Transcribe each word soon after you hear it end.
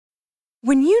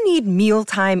When you need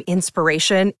mealtime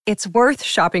inspiration, it's worth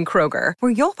shopping Kroger,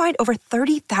 where you'll find over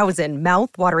 30,000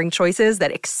 mouth-watering choices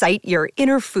that excite your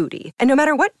inner foodie. And no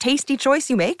matter what tasty choice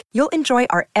you make, you'll enjoy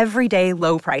our everyday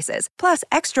low prices, plus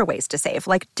extra ways to save,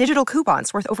 like digital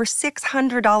coupons worth over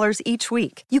 $600 each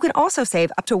week. You can also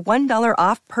save up to $1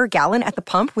 off per gallon at the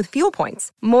pump with fuel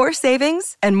points. More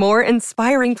savings and more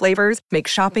inspiring flavors make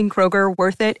shopping Kroger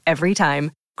worth it every time.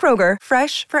 Kroger,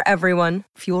 fresh for everyone.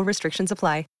 Fuel restrictions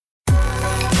apply.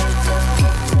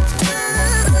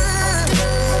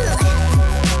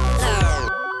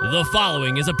 The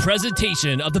following is a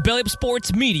presentation of the Belly Up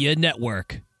Sports Media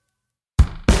Network.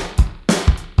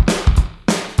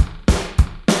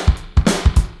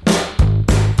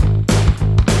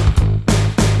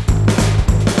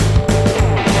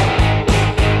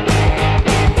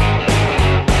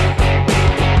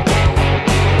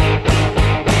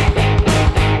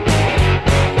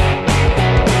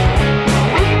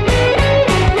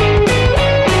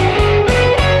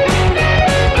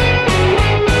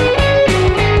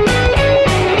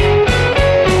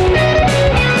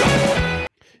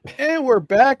 We're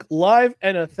back live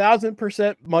and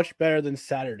 1,000% much better than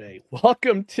Saturday.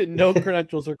 Welcome to No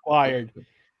Credentials Required,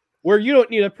 where you don't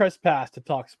need a press pass to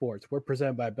talk sports. We're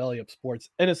presented by Belly Up Sports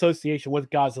in association with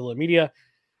Godzilla Media.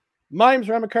 My name's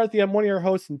Ryan McCarthy. I'm one of your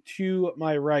hosts, and to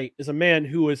my right is a man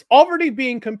who is already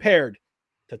being compared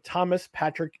to Thomas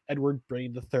Patrick Edward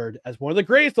Brady III as one of the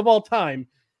greatest of all time.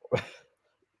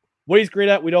 What he's great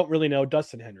at, we don't really know.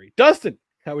 Dustin Henry. Dustin,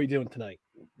 how are we doing tonight?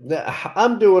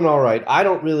 I'm doing all right. I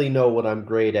don't really know what I'm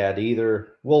great at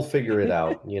either. We'll figure it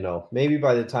out. Maybe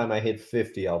by the time I hit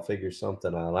 50, I'll figure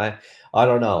something out. I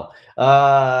don't know.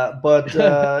 But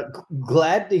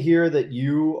glad to hear that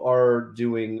you are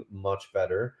doing much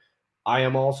better. I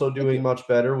am also doing much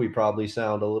better. We probably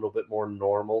sound a little bit more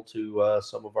normal to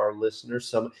some of our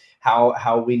listeners,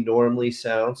 how we normally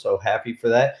sound. So happy for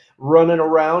that. Running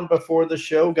around before the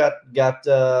show, got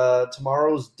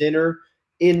tomorrow's dinner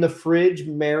in the fridge,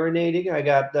 marinating. I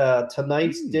got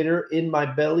tonight's dinner in my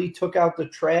belly, took out the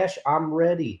trash. I'm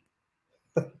ready.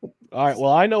 All right.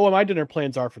 Well, I know what my dinner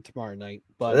plans are for tomorrow night.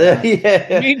 But in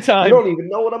the meantime, I don't even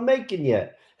know what I'm making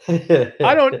yet.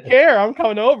 I don't care. I'm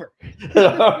coming over.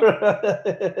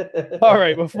 All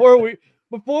right. Before we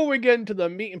get into the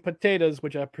meat and potatoes,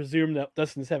 which I presume that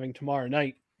Dustin's having tomorrow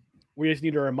night, we just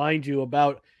need to remind you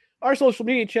about our social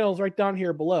media channels right down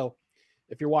here below.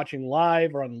 If you're watching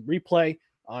live or on replay,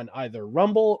 on either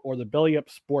Rumble or the Belly Up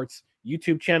Sports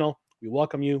YouTube channel, we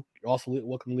welcome you. You're also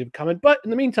welcome to leave a comment. But in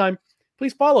the meantime,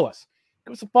 please follow us.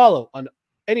 Give us a follow on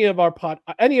any of our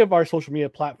social media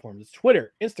platforms. It's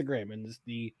Twitter, Instagram, and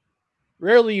the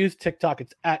rarely used TikTok.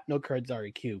 It's at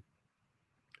NoCredsREQ.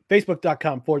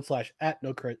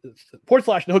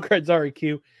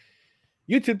 Facebook.com/@NoCredsREQ.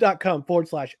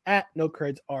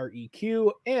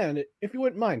 YouTube.com/@NoCredsREQ. And if you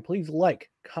wouldn't mind, please like,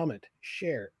 comment,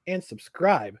 share, and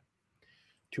subscribe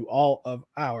to all of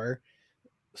our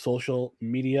social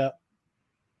media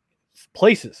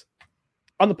places.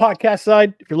 On the podcast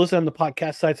side, if you're listening on the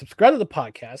podcast side, subscribe to the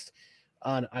podcast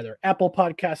on either Apple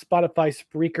Podcasts, Spotify,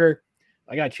 Spreaker.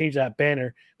 I got to change that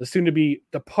banner. The soon-to-be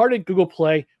departed Google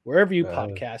Play, wherever you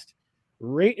podcast.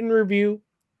 Rate and review.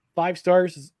 5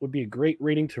 stars would be a great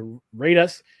rating to rate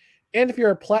us. And if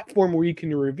you're a platform where you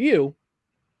can review,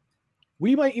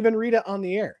 we might even read it on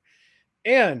the air.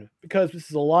 And because this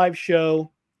is a live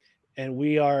show and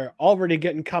we are already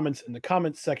getting comments in the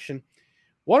comments section, I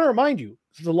want to remind you,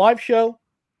 this is a live show.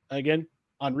 Again,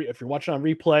 if you're watching on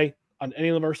replay on any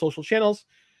of our social channels,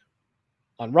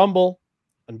 on Rumble,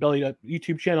 on Belly Up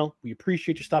YouTube channel, we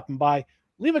appreciate you stopping by.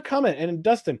 Leave a comment. And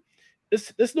Dustin,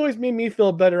 this noise made me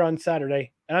feel better on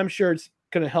Saturday, and I'm sure it's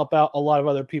going to help out a lot of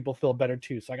other people feel better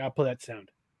too. So I got to play that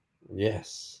sound.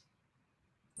 Yes.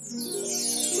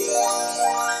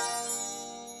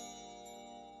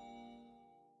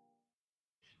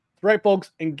 Right, folks,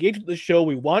 engage with the show.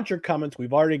 We want your comments.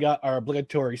 We've already got our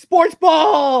obligatory sports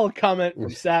ball comment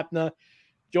from Sapna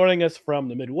joining us from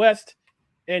the Midwest,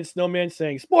 and Snowman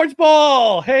saying sports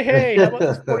ball. Hey, how about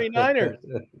the 49ers?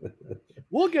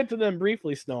 We'll get to them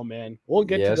briefly, Snowman. We'll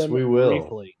get to them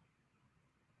briefly.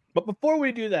 But before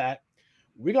we do that,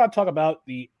 we got to talk about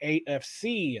the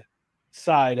AFC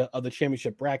side of the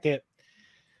championship bracket.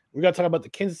 We got to talk about the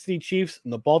Kansas City Chiefs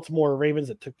and the Baltimore Ravens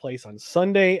that took place on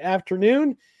Sunday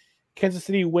afternoon. Kansas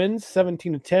City wins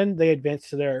 17-10. They advanced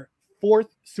to their 4th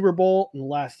Super Bowl in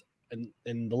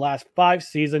the last 5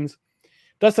 seasons.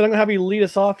 Dustin, I'm going to have you lead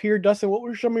us off here. Dustin, what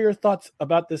were some of your thoughts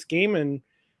about this game? And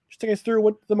just take us through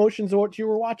what the emotions of what you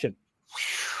were watching.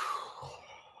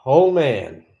 Oh,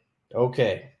 man.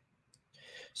 Okay.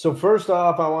 So first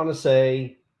off, I want to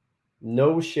say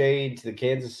no shade to the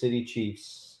Kansas City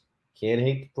Chiefs. Can't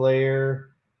hate the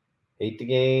player, hate the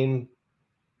game.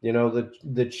 You know,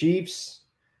 the Chiefs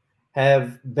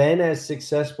have been as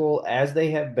successful as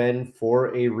they have been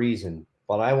for a reason.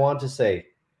 But I want to say,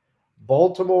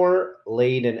 Baltimore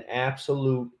laid an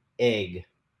absolute egg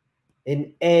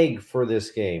for this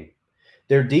game.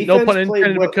 Their defense No pun played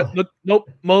intended. well.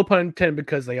 No pun intended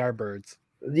because they are birds.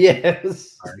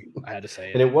 Yes. Sorry, I had to say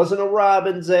it. And it wasn't a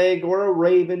robin's egg or a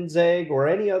raven's egg or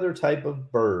any other type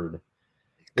of bird.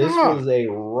 This was a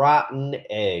rotten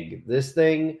egg. This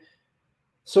thing.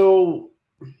 So,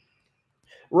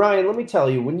 Ryan, let me tell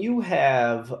you, when you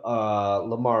have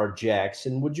Lamar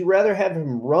Jackson, would you rather have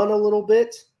him run a little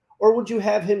bit or would you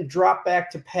have him drop back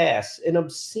to pass an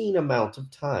obscene amount of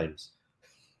times?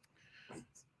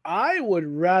 I would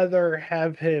rather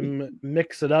have him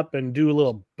mix it up and do a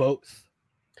little both.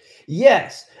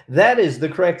 Yes, that is the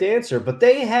correct answer. But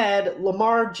they had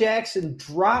Lamar Jackson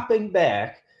dropping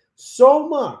back so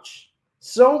much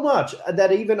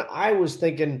that even I was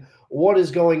thinking, what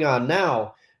is going on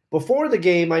now? Before the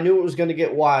game, I knew it was going to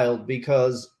get wild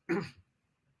because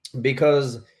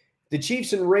the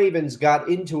Chiefs and Ravens got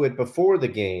into it before the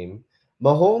game.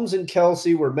 Mahomes and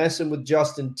Kelsey were messing with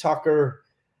Justin Tucker.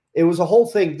 It was a whole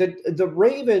thing. The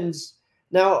Ravens,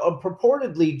 now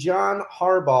purportedly John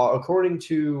Harbaugh, according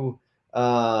to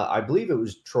I believe it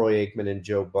was Troy Aikman and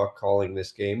Joe Buck calling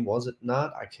this game, was it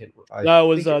not?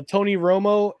 No, it was Tony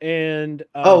Romo and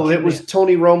it was Nance.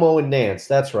 Tony Romo and Nance.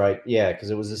 That's right. Yeah, because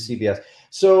it was a CBS.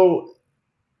 So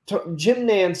Jim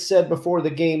Nance said before the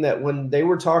game that when they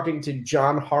were talking to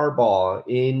John Harbaugh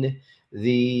in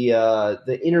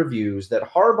the interviews, that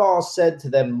Harbaugh said to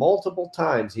them multiple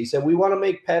times, he said, we want to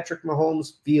make Patrick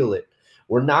Mahomes feel it.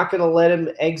 We're not going to let him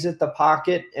exit the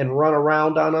pocket and run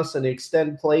around on us and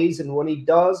extend plays. And when he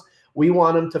does, we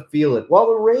want him to feel it. Well,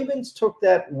 the Ravens took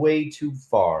that way too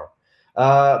far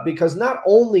because not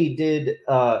only did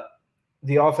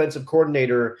the offensive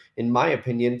coordinator, in my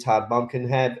opinion, Todd Monken,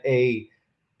 have a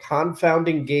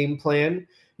confounding game plan.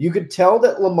 You could tell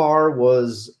that Lamar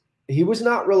was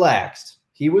not relaxed.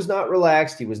 He was not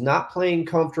relaxed. He was not playing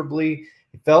comfortably.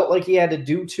 He felt like he had to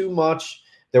do too much.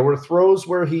 There were throws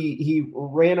where he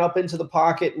ran up into the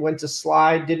pocket and went to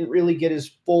slide, didn't really get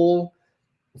his full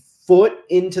foot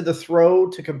into the throw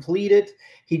to complete it.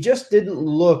 He just didn't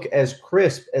look as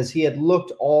crisp as he had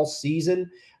looked all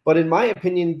season. But in my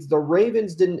opinion, the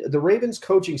Ravens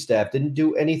coaching staff didn't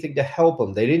do anything to help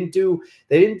him. They didn't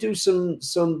do some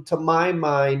to my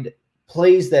mind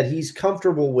plays that he's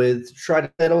comfortable with to try to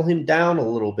settle him down a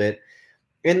little bit.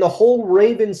 And the whole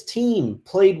Ravens team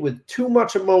played with too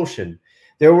much emotion.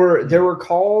 There were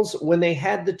calls when they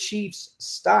had the Chiefs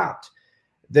stopped.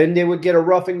 Then they would get a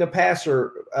roughing the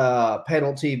passer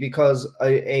penalty because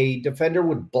a defender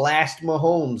would blast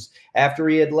Mahomes after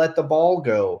he had let the ball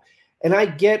go. And I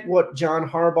get what John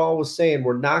Harbaugh was saying.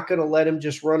 We're not going to let him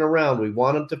just run around. We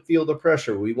want him to feel the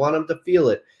pressure. We want him to feel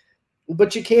it.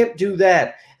 But you can't do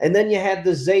that. And then you had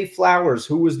the Zay Flowers,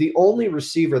 who was the only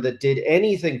receiver that did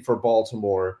anything for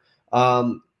Baltimore.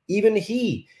 Even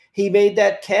he made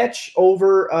that catch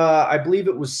over, I believe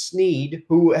it was Snead,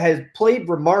 who has played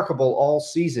remarkable all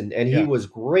season, and he was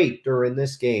great during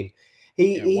this game.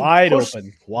 He wide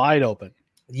open.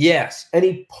 Yes, and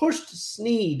he pushed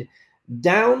Snead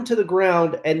down to the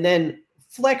ground and then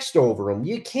flexed over him.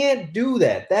 You can't do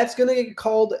that. That's going to get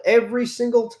called every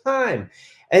single time.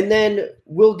 And then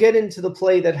we'll get into the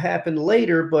play that happened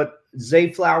later, but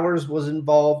Zay Flowers was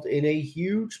involved in a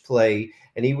huge play,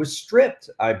 and he was stripped,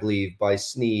 I believe, by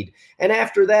Snead. And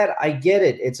after that, I get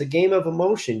it. It's a game of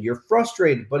emotion. You're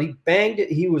frustrated, but he banged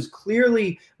it. He was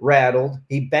clearly rattled.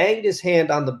 He banged his hand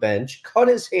on the bench, cut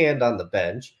his hand on the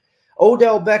bench.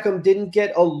 Odell Beckham didn't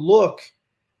get a look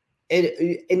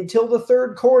until the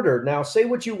third quarter. Now, say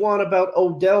what you want about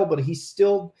Odell, but he's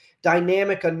still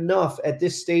dynamic enough at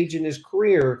this stage in his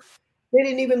career. They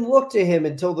didn't even look to him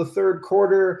until the third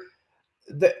quarter.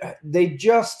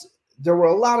 There were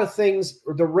a lot of things.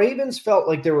 The Ravens felt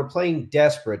like they were playing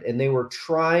desperate, and they were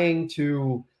trying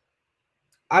to,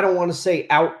 I don't want to say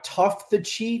out tough the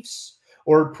Chiefs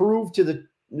or prove to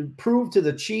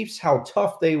the Chiefs how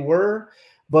tough they were,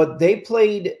 but they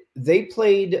played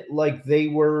like they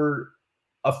were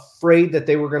afraid that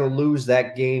they were going to lose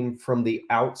that game from the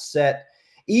outset.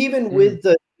 Even with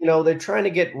they're trying to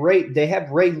get they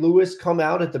have Ray Lewis come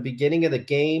out at the beginning of the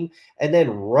game, and then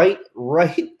right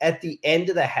at the end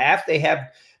of the half,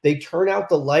 they turn out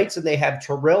the lights and they have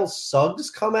Terrell Suggs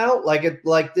come out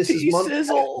like this is Monday Night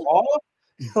Raw.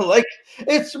 Like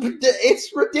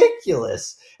it's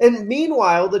ridiculous. And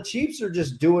meanwhile, the Chiefs are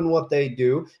just doing what they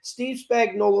do. Steve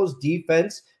Spagnuolo's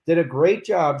defense did a great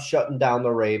job shutting down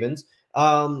the Ravens.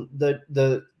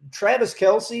 The Travis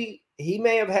Kelce, he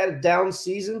may have had a down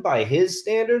season by his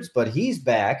standards, but he's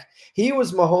back. He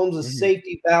was Mahomes'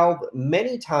 safety valve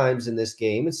many times in this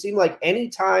game. It seemed like any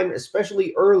time,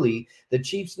 especially early, the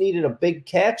Chiefs needed a big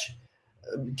catch,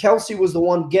 Kelce was the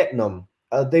one getting them.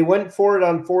 They went for it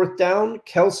on fourth down.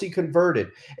 Kelce converted.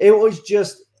 It was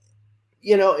just,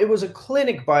 it was a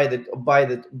clinic by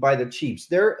the Chiefs.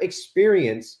 Their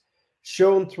experience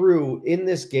shone through in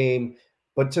this game.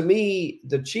 But to me,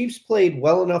 the Chiefs played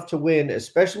well enough to win,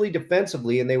 especially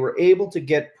defensively, and they were able to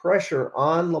get pressure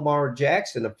on Lamar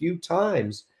Jackson a few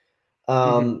times,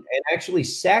 and actually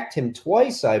sacked him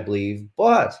twice, I believe.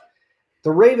 But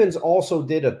the Ravens also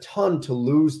did a ton to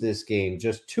lose this game.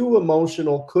 Just too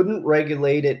emotional, couldn't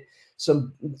regulate it.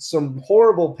 Some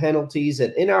horrible penalties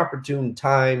at inopportune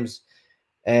times,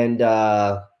 and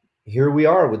here we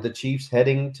are with the Chiefs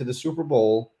heading to the Super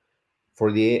Bowl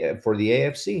for the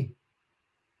AFC.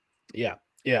 Yeah.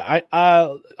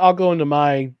 I'll go into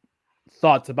my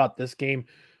thoughts about this game.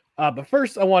 But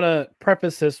first, I want to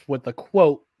preface this with a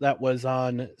quote that was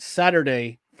on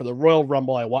Saturday for the Royal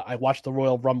Rumble. I watched the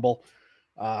Royal Rumble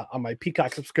on my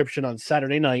Peacock subscription on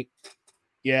Saturday night.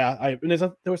 Yeah,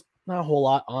 there was not a whole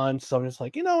lot on, so I'm just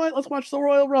like, you know what? Let's watch the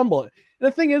Royal Rumble. And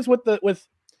the thing is, with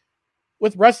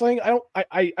wrestling, I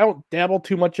don't dabble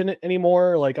too much in it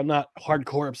anymore. Like, I'm not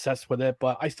hardcore obsessed with it,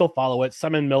 but I still follow it.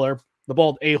 Simon Miller, the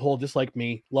bald a-hole, just like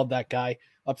me. Love that guy.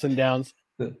 Ups and downs.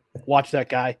 Watch that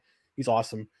guy. He's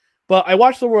awesome. But I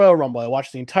watched the Royal Rumble. I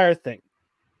watched the entire thing.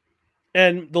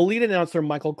 And the lead announcer,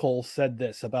 Michael Cole, said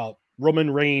this about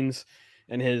Roman Reigns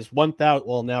and his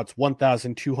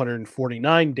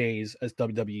 1,249 days as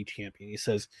WWE champion.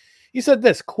 He said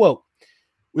this, quote,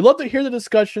 "We love to hear the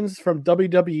discussions from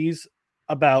WWE's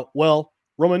about, well,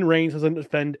 Roman Reigns doesn't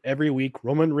defend every week.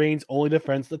 Roman Reigns only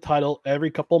defends the title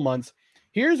every couple months.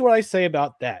 Here's what I say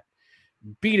about that.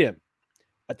 Beat him.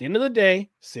 At the end of the day,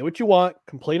 say what you want,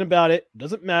 complain about it.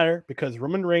 Doesn't matter, because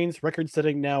Roman Reigns'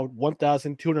 record-setting now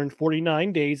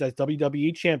 1,249 days as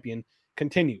WWE champion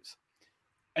continues.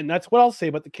 And that's what I'll say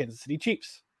about the Kansas City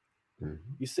Chiefs.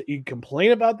 You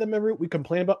complain about them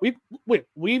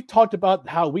we've talked about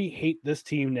how we hate this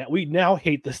team now. We now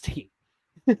hate this team.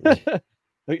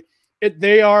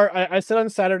 They are. I said on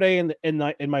Saturday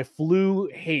in my flu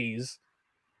haze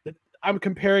that I'm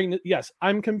comparing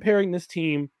this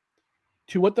team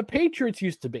to what the Patriots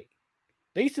used to be.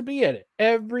 They used to be at it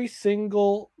every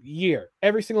single year.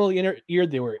 Every single year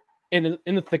they were in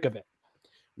the thick of it.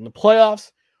 In the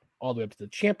playoffs, all the way up to the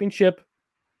championship,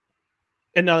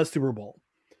 and now the Super Bowl.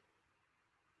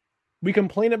 We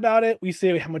complain about it. We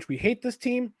say how much we hate this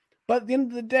team, but at the end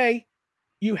of the day,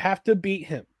 you have to beat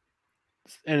him.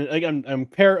 And again,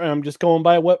 I'm just going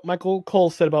by what Michael Cole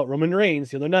said about Roman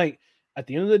Reigns the other night. At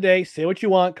the end of the day, say what you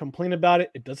want, complain about it.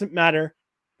 It doesn't matter,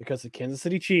 because the Kansas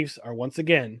City Chiefs are once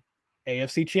again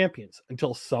AFC champions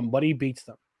until somebody beats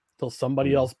them, until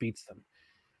somebody else beats them.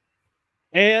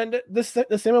 And the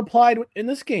same applied in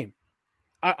this game.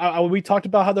 We talked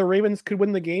about how the Ravens could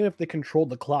win the game if they controlled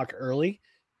the clock early.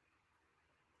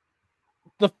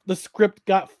 The script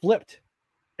got flipped.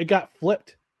 It got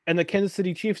flipped. And the Kansas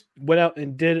City Chiefs went out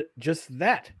and did just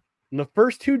that. In the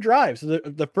first two drives,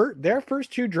 their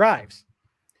first two drives,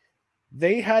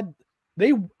 they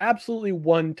absolutely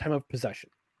won time of possession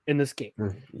in this game.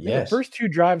 Yes. The first two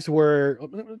drives were,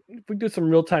 if we do some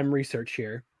real-time research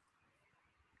here,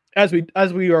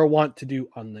 as we are wont to do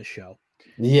on this show.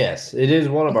 Yes, it is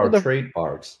one of our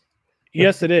trademarks.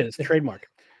 Yes, it is. Trademark.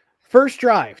 First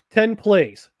drive, 10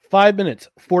 plays, 5 minutes,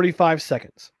 45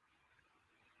 seconds.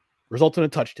 Results in a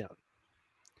touchdown.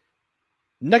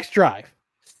 Next drive,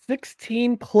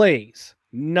 16 plays,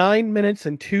 9 minutes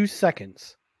and 2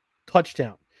 seconds.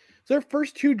 Touchdown. So their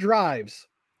first two drives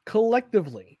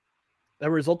collectively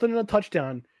that resulted in a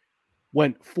touchdown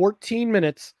went 14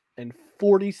 minutes and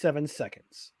 47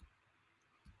 seconds.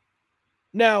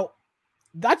 Now,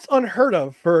 that's unheard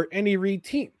of for Andy Reid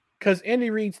team, because Andy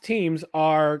Reid's teams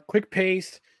are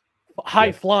quick-paced,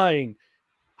 high-flying,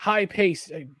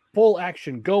 high-paced, full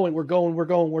action, we're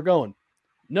going.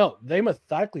 No, they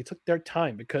methodically took their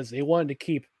time because they wanted to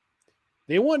keep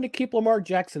Lamar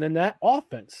Jackson in that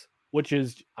offense, which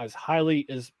is as highly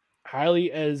as it's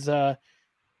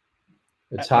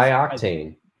high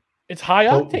octane. It's high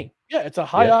octane. Yeah, it's a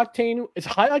high octane. It's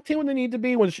high octane when they need to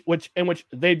be, which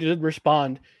they did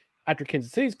respond after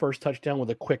Kansas City's first touchdown with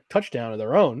a quick touchdown of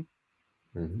their own.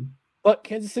 Mm-hmm. But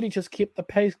Kansas City just kept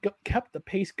the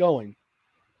pace going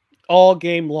all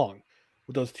game long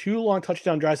with those two long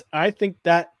touchdown drives. I think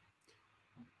that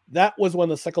was one of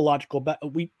the psychological.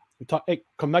 We talk. Hey,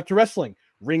 come back to wrestling,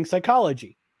 ring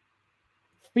psychology.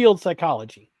 field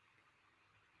psychology.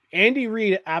 Andy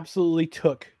Reid absolutely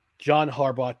took John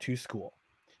Harbaugh to school.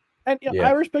 And Yeah.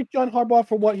 I respect John Harbaugh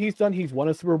for what he's done. He's won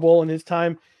a Super Bowl in his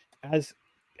time as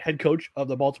head coach of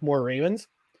the Baltimore Ravens.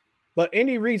 But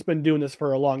Andy Reid's been doing this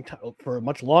for a long time, for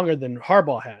much longer than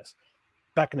Harbaugh has.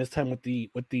 Back in his time with the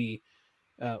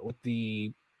I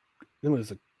think it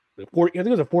was a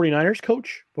 49ers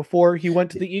coach before he went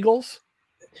to the Eagles.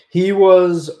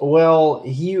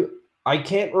 I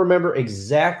can't remember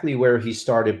exactly where he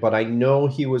started, but I know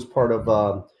he was part of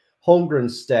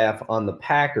Holmgren's staff on the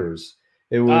Packers.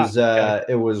 It was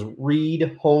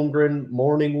Reed, Holmgren,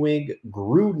 Morningwig,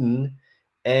 Gruden,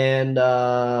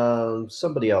 and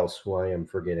somebody else who I am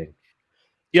forgetting.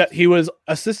 Yeah, he was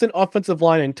assistant offensive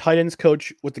line and tight ends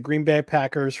coach with the Green Bay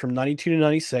Packers from 92 to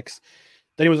 96.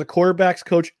 Then he was a quarterbacks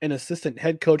coach and assistant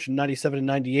head coach in 97 and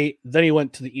 98. Then he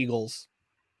went to the Eagles.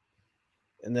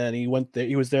 And then he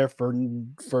was there for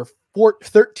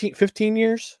 14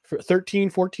 years. And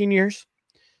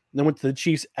then went to the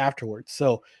Chiefs afterwards.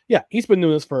 So yeah, he's been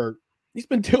doing this for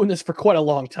quite a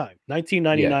long time.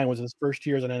 1999 was his first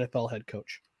year as an NFL head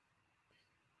coach.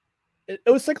 It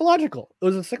was psychological. It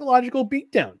was a psychological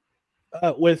beatdown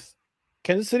with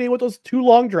Kansas City with those 2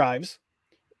 long drives.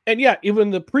 And yeah, even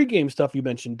the pregame stuff you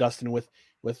mentioned, Dustin, with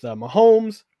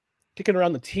Mahomes kicking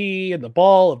around the tee and the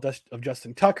ball of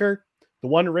Justin Tucker, the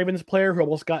one Ravens player who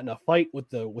almost got in a fight with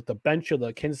the bench of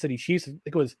the Kansas City Chiefs. I think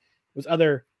it was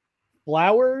either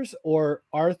Flowers or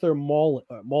Arthur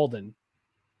Malden,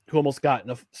 who almost got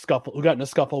in a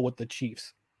scuffle with the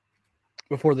Chiefs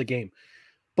before the game.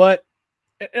 But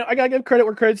I gotta give credit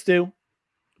where credit's due.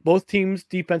 Both teams'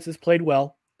 defenses played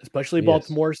well, especially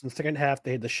Baltimore's in the second half.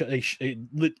 They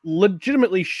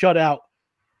legitimately shut out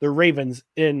the Ravens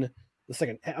in the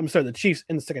second. I'm sorry, the Chiefs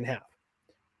in the second half.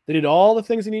 They did all the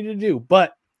things they needed to do,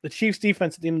 but the Chiefs'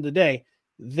 defense at the end of the day,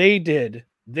 they made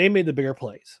the bigger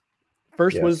plays.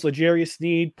 First was L'Jarius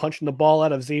Sneed punching the ball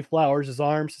out of Zay Flowers'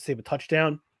 arms to save a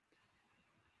touchdown.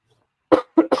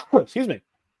 Excuse me.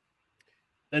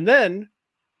 And then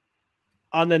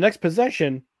on the next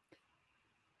possession,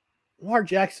 Lamar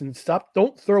Jackson,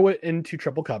 don't throw it into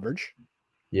triple coverage.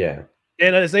 Yeah.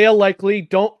 And Isaiah Likely,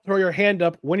 don't throw your hand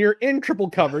up when you're in triple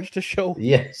coverage to show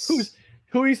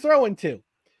who he's throwing to.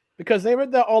 Because they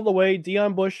read that all the way.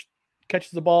 Deion Bush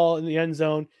catches the ball in the end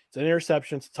zone. It's an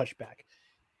interception. It's a touchback.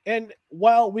 And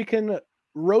while we can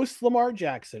roast Lamar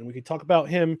Jackson, we can talk about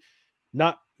him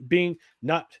not being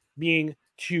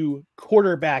too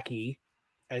quarterbacky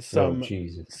as some.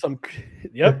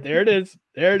 Yep, there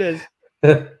it is.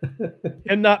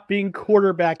 And not being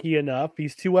quarterbacky enough.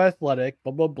 He's too athletic.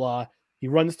 Blah blah blah. He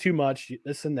runs too much.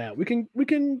 This and that. We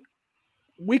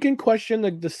can question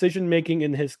the decision making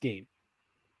in his game.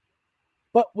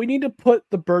 But we need to put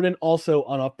the burden also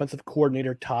on offensive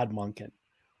coordinator Todd Monken.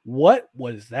 What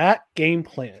was that game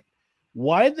plan?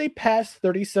 Why did they pass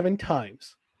 37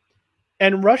 times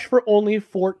and rush for only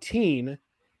 14,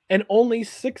 and only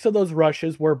 6 of those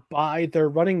rushes were by their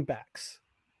running backs?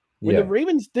 When the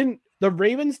Ravens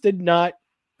did not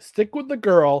stick with the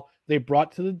girl they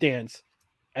brought to the dance,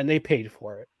 and they paid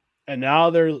for it. And now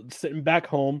they're sitting back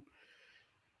home.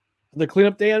 The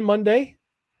cleanup day on Monday,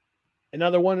 and now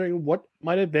they're wondering what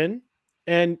might have been.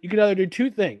 And you can either do 2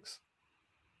 things.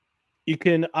 You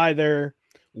can either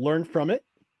learn from it,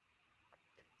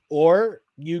 or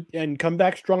you can come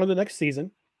back stronger the next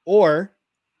season, or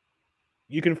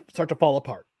you can start to fall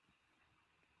apart.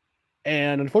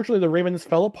 And unfortunately, the Ravens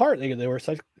fell apart. They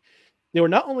were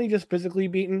not only just physically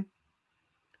beaten,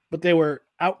 but they were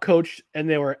outcoached and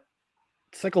they were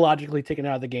psychologically taken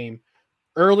out of the game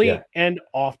early and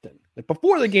often. Like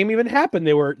before the game even happened,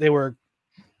 they were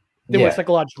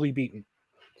psychologically beaten.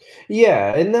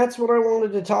 Yeah, and that's what I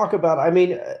wanted to talk about. I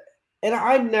mean, and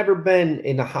I've never been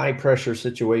in a high pressure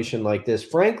situation like this.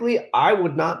 Frankly, I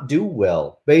would not do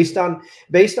well based on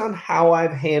how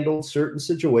I've handled certain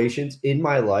situations in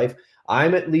my life.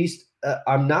 I'm at least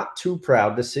I'm not too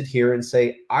proud to sit here and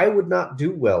say I would not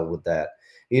do well with that.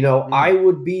 I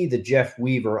would be the Jeff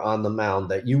Weaver on the mound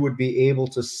that you would be able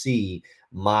to see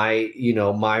my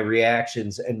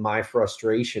reactions and my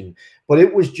frustration. But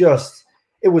it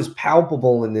was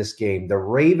palpable in this game. The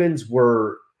Ravens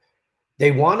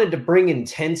they wanted to bring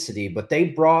intensity, but they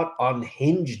brought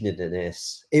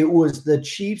unhingedness. It was the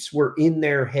Chiefs were in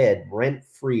their head rent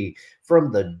free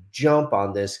from the jump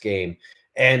on this game.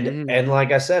 And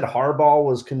like I said, Harbaugh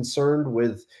was concerned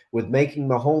with making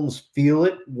Mahomes feel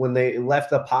it when they left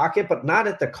the pocket, but not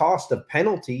at the cost of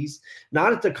penalties,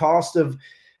 not at the cost of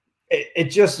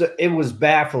it was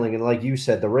baffling. And like you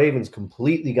said, the Ravens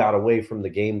completely got away from the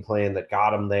game plan that got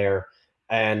them there.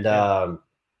 And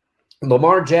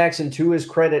Lamar Jackson, to his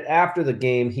credit, after the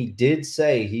game, he did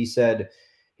say, he said,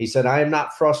 I am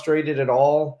not frustrated at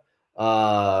all.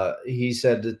 He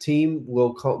said the team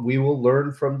will come, we will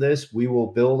learn from this, we will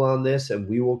build on this, and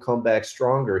we will come back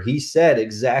stronger. He said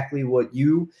exactly what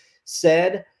you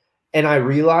said. And I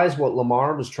realized what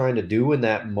Lamar was trying to do in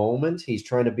that moment. He's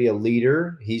trying to be a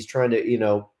leader. He's trying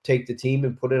to, take the team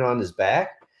and put it on his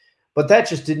back. But that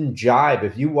just didn't jive.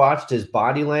 If you watched his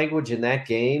body language in that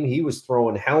game, he was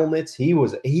throwing helmets. He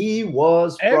was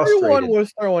frustrated. Everyone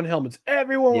was throwing helmets.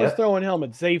 Everyone was throwing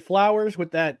helmets. Zay Flowers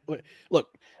with that.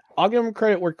 Look, I'll give him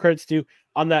credit where credit's due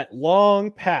on that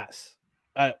long pass.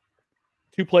 3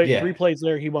 plays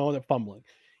there, he went with it fumbling.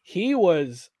 He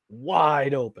was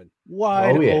wide open.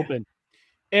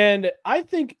 And I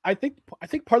think part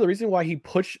of the reason why he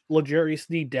pushed L'Jarius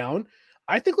Sneed down,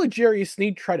 I think L'Jarius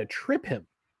Sneed tried to trip him.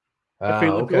 If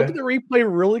you look at the replay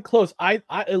really close,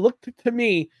 it looked to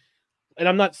me, and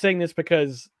I'm not saying this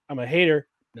because I'm a hater.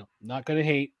 No, I'm not going to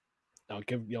hate. I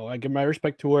give my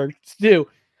respect to where it's due,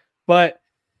 but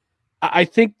I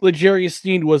think L'Jarius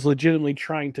Sneed was legitimately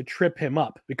trying to trip him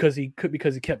up because he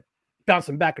kept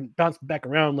bouncing back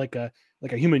around like a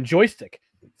human joystick.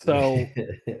 So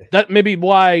that may be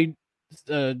why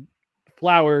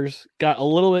Flowers got a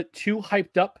little bit too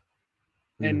hyped up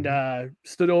and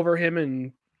stood over him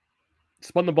and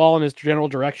spun the ball in his general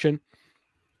direction.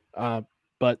 But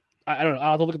I don't know.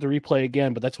 I'll have to look at the replay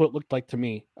again, but that's what it looked like to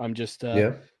me. I'm just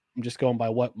going by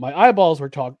what my eyeballs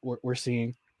were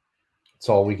seeing. That's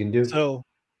all we can do. So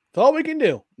it's all we can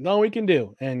do. All we can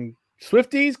do. And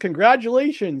Swifties,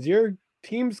 congratulations. Your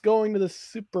team's going to the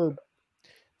Super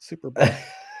Bowl.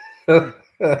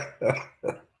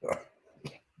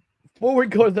 Before we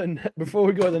go to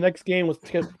the next game, let's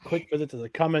take a quick visit to the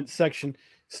comment section.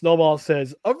 Snowball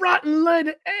says, "A rotten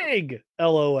lead egg,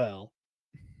 LOL."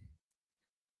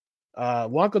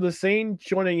 Wonko the Sane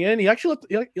joining in. He actually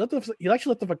left us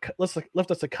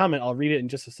a comment. I'll read it in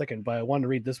just a second, but I wanted to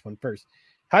read this one first.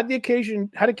 Had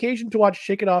occasion to watch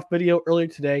Shake It Off video earlier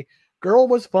today. Girl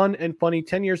was fun and funny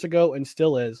 10 years ago and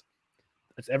still is.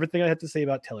 That's everything I have to say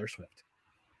about Taylor Swift.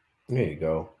 There you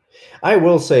go. I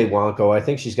will say, Wonko, I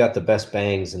think she's got the best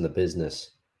bangs in the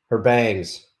business. Her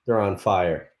bangs, they're on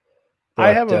fire. But,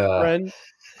 I have a friend.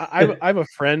 I have a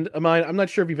friend of mine. I'm not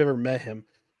sure if you've ever met him.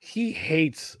 He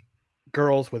hates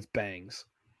girls with bangs.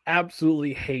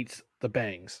 Absolutely hates the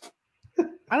bangs.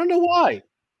 I don't know why.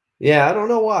 Yeah, I don't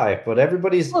know why, but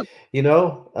everybody's got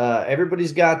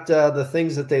the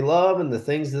things that they love and the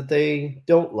things that they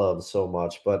don't love so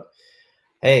much. But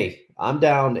hey, I'm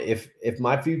down. If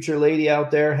my future lady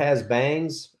out there has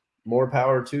bangs, more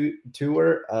power to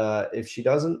her. If she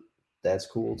doesn't, that's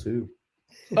cool too.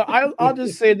 I'll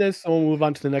just say this, and we'll move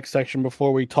on to the next section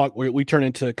before we talk. We turn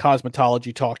into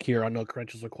cosmetology talk here on No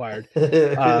Credentials Required.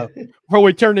 Where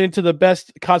we turn into the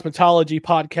best cosmetology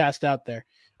podcast out there.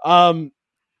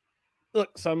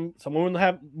 Look, some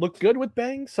women look good with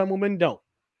bangs, some women don't.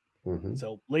 Mm-hmm.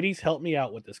 So, ladies, help me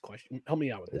out with this question. Help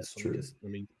me out with this. Let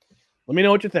me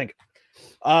know what you think.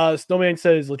 Snowman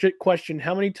says, legit question: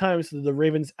 how many times did the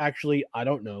Ravens actually, I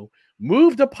don't know,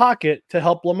 move the pocket to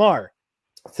help Lamar?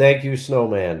 Thank you,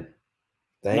 Snowman.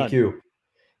 Thank you.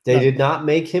 They did not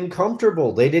make him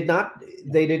comfortable. They did not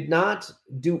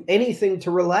do anything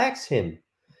to relax him,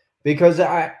 because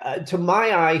to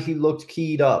my eye, he looked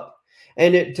keyed up.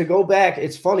 And to go back,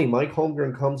 it's funny, Mike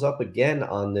Holmgren comes up again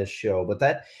on this show, but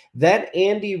that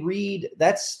Andy Reid,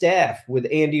 that staff with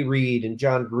Andy Reid and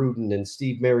John Gruden and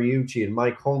Steve Mariucci and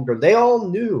Mike Holmgren, they all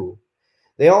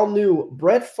knew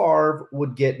Brett Favre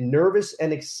would get nervous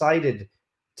and excited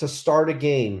to start a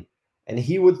game, and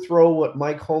he would throw what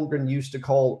Mike Holmgren used to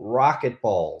call rocket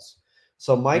balls.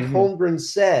 So Mike Holmgren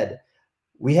said,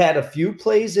 we had a few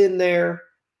plays in there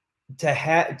to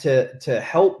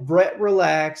help Brett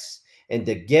relax and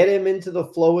to get him into the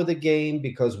flow of the game,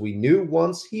 because we knew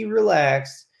once he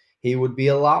relaxed, he would be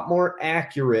a lot more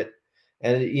accurate,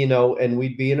 and and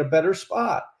we'd be in a better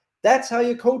spot. That's how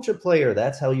you coach a player.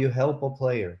 That's how you help a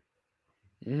player.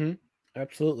 Mm-hmm.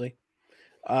 Absolutely.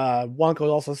 Wonko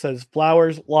also says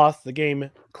Flowers lost the game,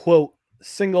 quote,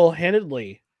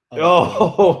 single-handedly.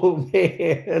 Oh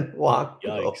man, Wonko.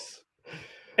 Yikes.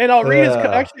 And I'll read his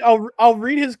I'll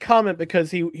read his comment,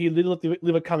 because he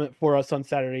leave a comment for us on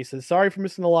Saturday. He says, sorry for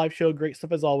missing the live show. Great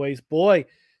stuff as always. Boy,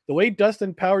 the way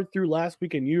Dustin powered through last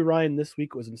week and you, Ryan, this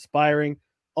week was inspiring.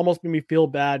 Almost made me feel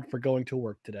bad for going to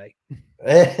work today.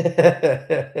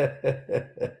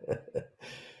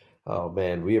 Oh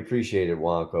man, we appreciate it,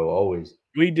 Wonko, always.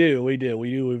 We do.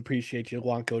 We appreciate you,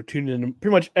 Wonko, tuning in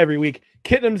pretty much every week.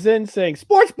 Kitnam's in saying,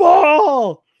 sports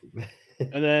ball!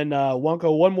 And then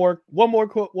Wonko, one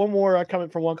more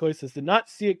comment from Wonko. He says, "Did not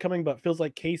see it coming, but feels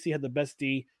like Casey had the best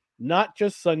D, not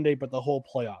just Sunday, but the whole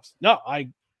playoffs." No,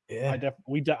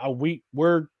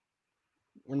 we're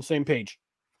on the same page.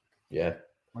 Yeah,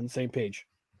 on the same page.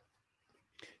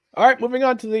 All right, moving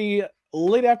on to the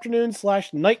late afternoon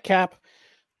 / nightcap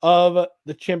of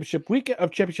the championship weekend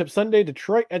of Championship Sunday.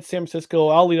 Detroit at San Francisco.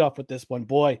 I'll lead off with this one,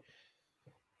 boy.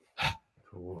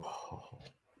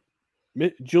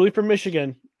 Julie from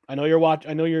Michigan. I know you're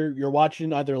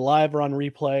watching either live or on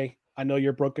replay. I know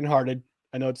you're brokenhearted.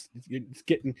 I know it's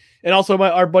getting, and also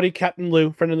our buddy Captain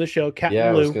Lou, friend of the show, Captain Lou.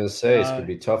 Yeah, I was gonna say it's gonna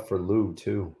be tough for Lou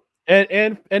too.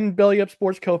 And Belly Up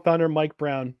Sports co-founder Mike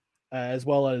Brown, as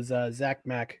well as Zach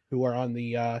Mack, who are on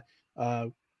the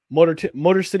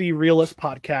Motor City Realist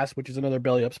podcast, which is another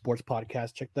Belly Up Sports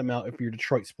podcast. Check them out if you're a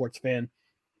Detroit sports fan.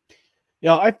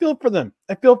 Yeah, I feel for them.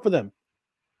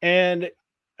 And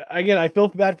again, I feel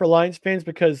bad for Lions fans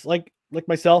because, like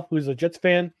myself, who's a Jets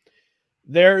fan,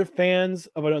 they're fans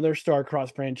of another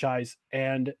star-crossed franchise,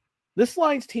 and this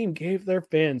Lions team gave their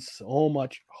fans so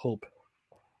much hope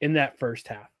in that first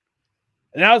half.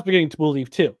 And I was beginning to believe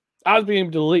too. I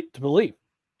mean,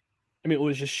 it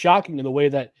was just shocking in the way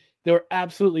that they were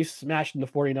absolutely smashing the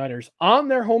 49ers on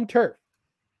their home turf.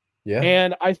 Yeah.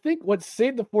 And I think what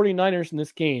saved the 49ers in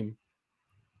this game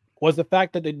was the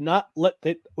fact that they did not let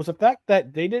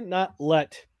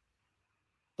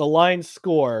the Lions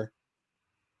score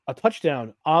a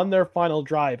touchdown on their final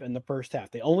drive in the first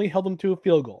half. They only held them to a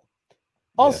field goal.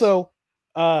 Also,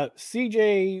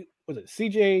 CJ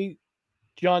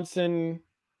Johnson,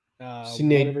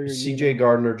 CJ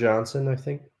Gardner Johnson, I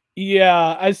think.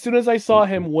 Yeah, as soon as I saw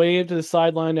him wave to the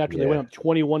sideline after they went up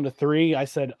 21-3, I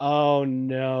said, "Oh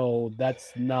no,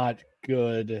 that's not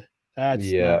good.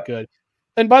 That's not good."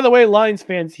 And by the way, Lions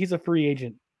fans, he's a free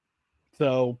agent,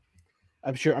 so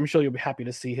I'm sure you'll be happy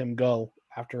to see him go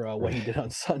after what he did on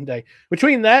Sunday.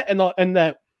 Between that and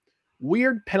that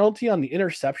weird penalty on the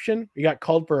interception, he got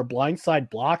called for a blindside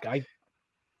block. That's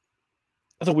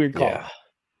a weird call.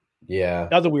 Yeah,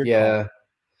 that's a weird call.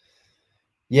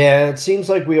 Yeah, it seems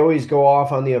like we always go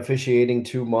off on the officiating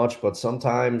too much, but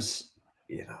sometimes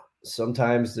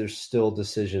there's still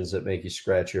decisions that make you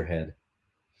scratch your head.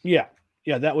 Yeah,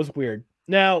 that was weird.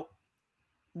 Now,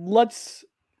 let's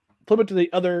flip it to the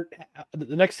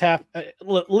next half.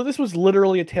 This was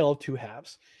literally a tale of two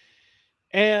halves.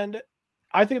 And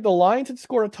I think if the Lions had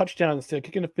scored a touchdown instead of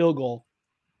kicking a field goal,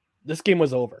 this game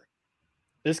was over.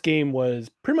 This game was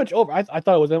pretty much over. I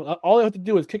thought it was all they have to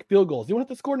do is kick field goals. You don't have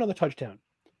to score another touchdown.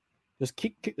 Just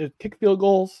kick field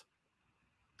goals.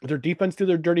 Let their defense do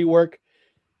their dirty work.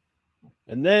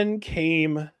 And then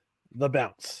came the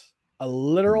bounce. A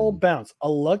literal bounce. A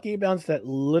lucky bounce that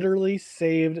literally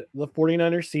saved the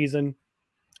 49ers season.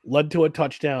 Led to a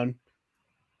touchdown.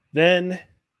 Then,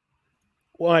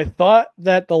 when I thought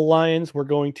that the Lions were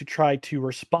going to try to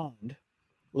respond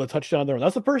with a touchdown there,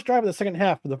 that's the first drive of the second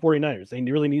half for the 49ers. They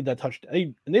really needed that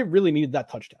touchdown. They really needed that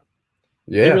touchdown.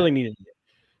 Yeah. They really needed it.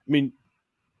 I mean,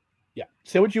 yeah,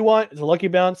 say what you want. It's a lucky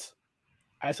bounce.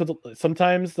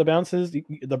 Sometimes the bounces,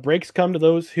 the breaks come to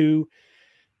those who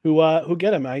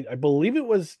get them. I believe it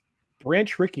was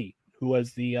Branch Rickey who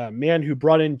was the man who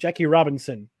brought in Jackie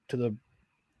Robinson to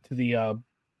the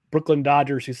Brooklyn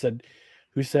Dodgers.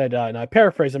 Who said, and I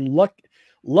paraphrase him: "Luck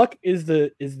is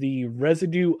the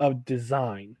residue of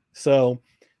design." So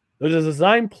there's a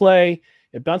design play.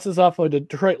 It bounces off of the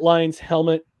Detroit Lions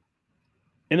helmet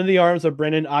into the arms of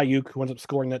Brandon Ayuk, who ends up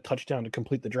scoring that touchdown to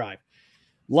complete the drive.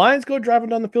 Lions go driving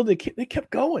down the field. They kept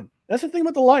going. That's the thing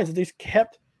about the Lions. Initially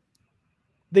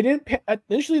they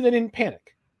didn't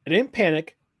panic. They didn't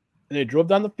panic, and they drove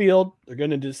down the field. They're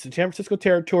going into San Francisco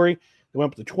territory. They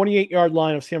went up to the 28-yard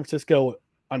line of San Francisco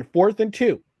on 4th and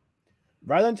 2.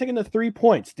 Rather than taking the 3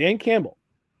 points, Dan Campbell,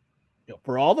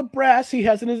 for all the brass he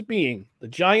has in his being, the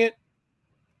giant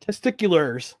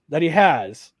testiculars that he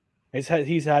has,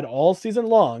 he's had all season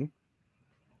long,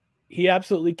 he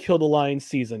absolutely killed the Lions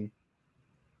season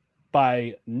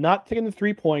by not taking the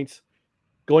 3 points,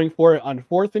 going for it on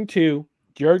 4th and 2.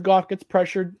 Jared Goff gets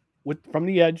pressured from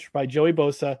the edge by Joey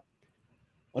Bosa,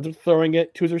 ends up throwing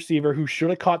it to his receiver, who should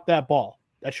have caught that ball.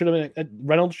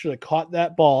 Reynolds should have caught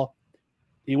that ball.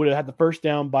 He would have had the first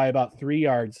down by about 3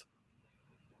 yards.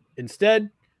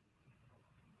 Instead,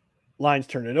 Lions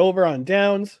turn it over on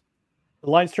downs. The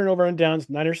Lions turn over on downs.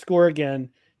 Niners score again.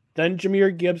 Then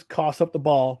Jahmyr Gibbs coughs up the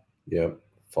ball. Yep.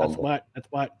 That's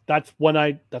when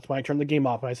I turned the game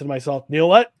off. And I said to myself, you know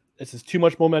what? This is too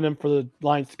much momentum for the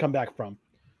Lions to come back from.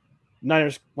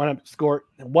 Niners wind up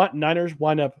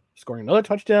scoring another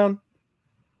touchdown,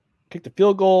 kicked a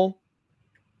field goal.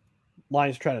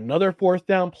 Lions tried another 4th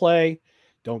down play.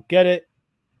 Don't get it.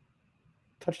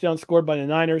 Touchdown scored by the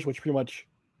Niners, which pretty much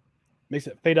makes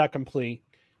it fait accompli.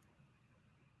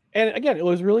 And again, it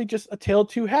was really just a tale of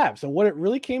two halves. And what it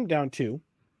really came down to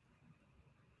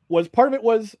was part of it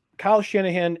was Kyle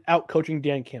Shanahan out coaching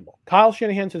Dan Campbell. Kyle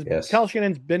Shanahan's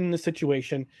been in this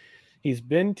situation. He's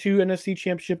been to NFC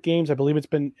Championship games. I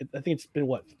think it's been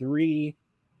what, three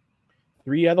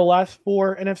out of the last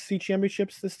 4 NFC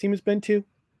Championships this team has been to.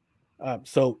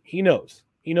 So he knows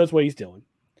what he's doing.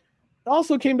 It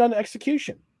also came down to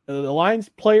execution. The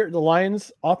Lions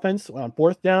offense on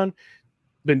 4th down,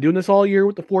 been doing this all year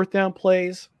with the 4th down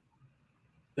plays.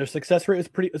 Their success rate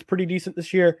is pretty decent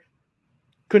this year.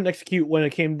 Couldn't execute when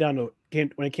it came down to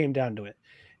it.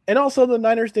 And also the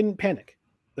Niners didn't panic.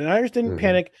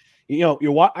 Panic. You know,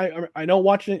 I know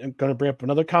watching it, I'm going to bring up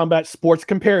another combat sports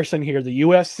comparison here, the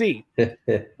UFC.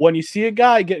 When you see a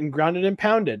guy getting grounded and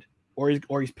pounded, or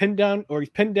he's pinned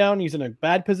down, he's in a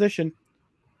bad position,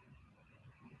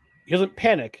 he doesn't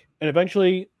panic, and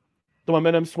eventually the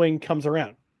momentum swing comes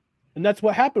around. And that's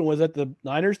what happened, was that the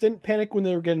Niners didn't panic when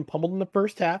they were getting pummeled in the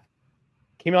first half,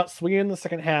 came out swinging in the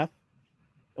second half.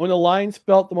 And when the Lions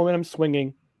felt the momentum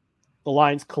swinging, the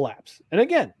Lions collapsed. And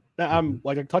again,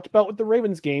 like I talked about with the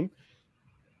Ravens game,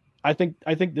 I think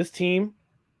this team,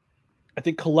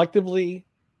 collectively,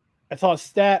 I saw a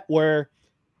stat where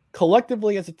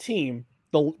collectively as a team,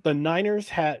 the Niners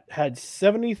had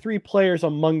 73 players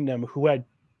among them who had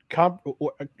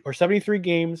or 73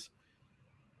 games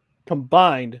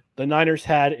combined the Niners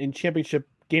had in championship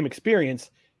game experience,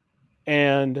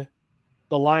 and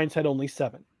the Lions had only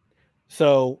 7.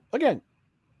 So again,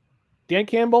 Dan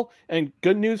Campbell, and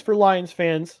good news for Lions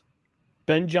fans,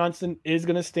 Ben Johnson is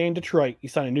going to stay in Detroit. He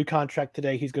signed a new contract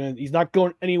today. He's not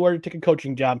going anywhere to take a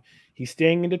coaching job. He's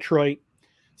staying in Detroit.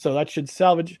 So that should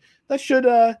solve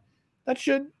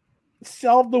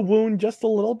the wound just a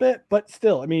little bit, but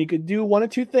still, I mean, you could do one of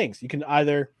two things. You can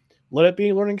either let it be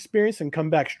a learning experience and come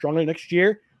back stronger next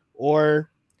year,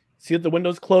 or see if the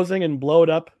window's closing and blow it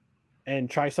up and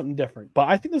try something different. But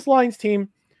I think this Lions team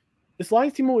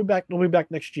will be back. Will be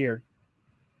back next year.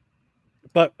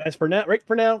 But as for right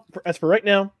now,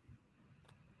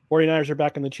 49ers are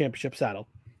back in the championship saddle.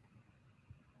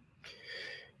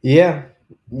 Yeah.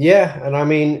 And I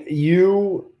mean,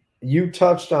 you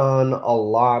touched on a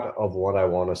lot of what I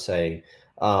want to say.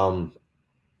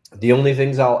 The only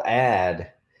things I'll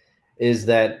add is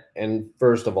that, and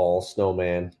first of all,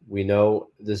 Snowman, we know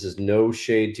this is no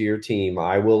shade to your team.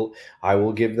 I will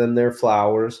give them their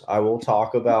flowers. I will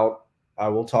talk about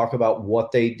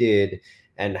what they did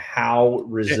and how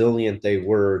resilient they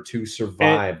were to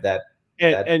survive that.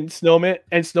 And Snowman,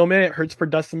 it hurts for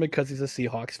Dustin because he's a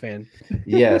Seahawks fan.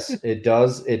 Yes, it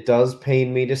does. It does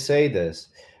pain me to say this,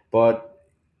 but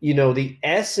you know, the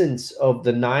essence of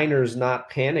the Niners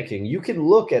not panicking. You can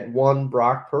look at one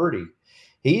Brock Purdy.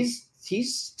 He's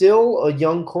still a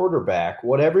young quarterback.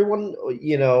 What everyone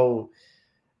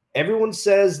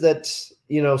says that,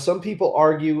 you know, some people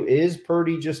argue, is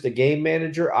Purdy just a game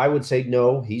manager? I would say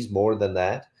no, he's more than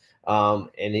that.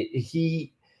 But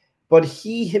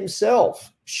he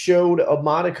himself showed a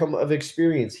modicum of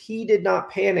experience. He did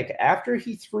not panic after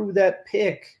he threw that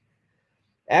pick.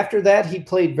 After that, he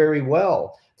played very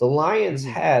well. The Lions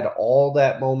had all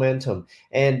that momentum.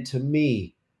 And to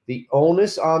me, the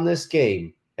onus on this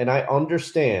game, and I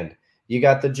understand, you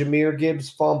got the Jahmyr Gibbs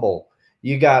fumble.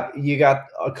 You got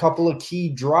a couple of key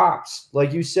drops.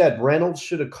 Like you said, Reynolds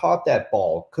should have caught that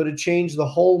ball. Could have changed the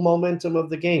whole momentum of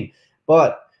the game.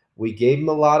 But we gave him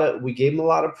a lot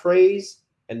of praise,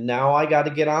 and now I got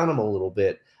to get on him a little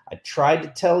bit. I tried to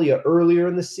tell you earlier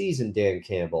in the season, Dan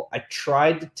Campbell, I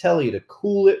tried to tell you to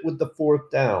cool it with the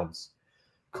 4th downs.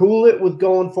 Cool it with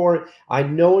going for it. I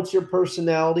know it's your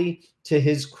personality. To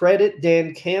his credit,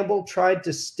 Dan Campbell tried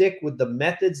to stick with the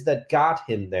methods that got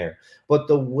him there. But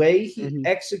the way he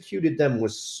executed them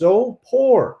was so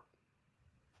poor.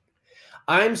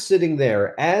 I'm sitting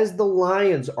there as the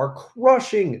Lions are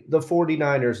crushing the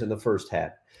 49ers in the first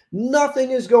half.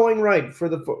 Nothing is going right for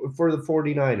the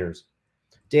 49ers.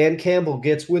 Dan Campbell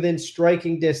gets within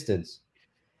striking distance.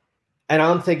 And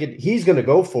I'm thinking he's going to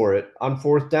go for it on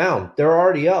 4th down. They're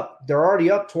already up. They're already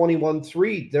up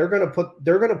 21-3. They're going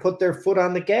to put their foot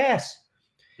on the gas.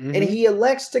 And he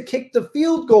elects to kick the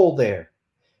field goal there.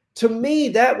 To me,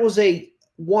 that was a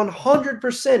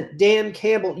 100% Dan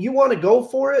Campbell. You want to go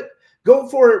for it? Go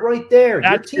for it right there.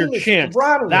 That's your chance.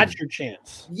 That's your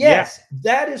chance. Yes,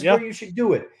 that is where you should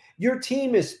do it. Your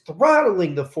team is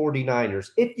throttling the 49ers.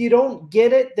 If you don't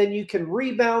get it, then you can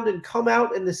rebound and come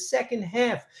out in the second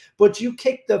half. But you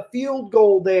kick the field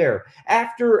goal there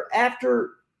after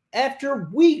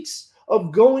weeks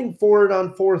of going for it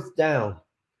on 4th down.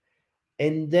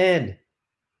 And then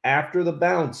after the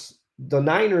bounce, the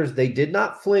Niners, they did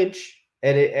not flinch.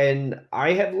 And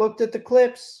I have looked at the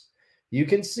clips. You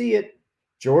can see it.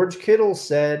 George Kittle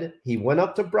said he went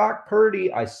up to Brock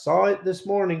Purdy. I saw it this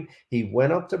morning. He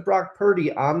went up to Brock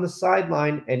Purdy on the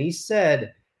sideline, and he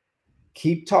said,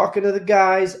 keep talking to the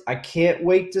guys. I can't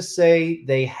wait to say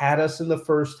they had us in the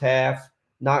first half.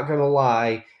 Not going to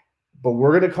lie. But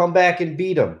we're going to come back and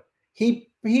beat them. He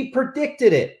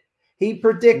predicted it. He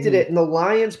predicted it, and the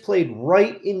Lions played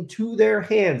right into their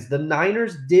hands. The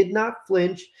Niners did not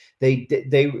flinch. They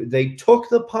took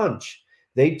the punch.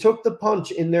 They took the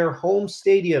punch in their home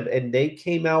stadium, and they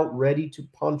came out ready to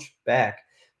punch back.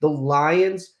 The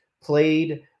Lions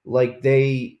played like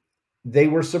they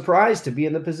were surprised to be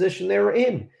in the position they were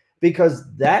in, because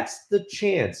that's the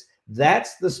chance.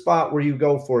 That's the spot where you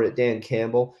go for it, Dan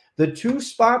Campbell. The 2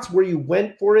 spots where you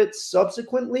went for it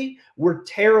subsequently were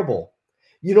terrible.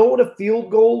 You know what a field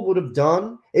goal would have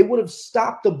done? It would have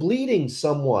stopped the bleeding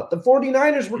somewhat. The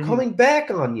 49ers were coming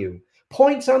back on you.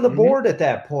 Points on the board at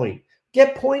that point.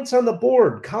 Get points on the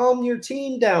board. Calm your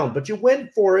team down. But you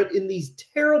went for it in these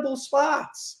terrible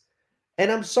spots.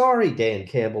 And I'm sorry, Dan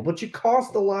Campbell, but you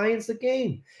cost the Lions the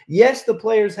game. Yes, the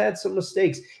players had some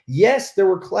mistakes. Yes, there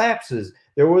were collapses.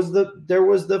 There was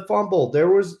the fumble. There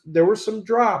were some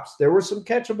drops. There were some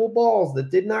catchable balls that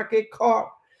did not get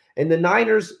caught. And the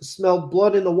Niners smelled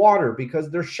blood in the water because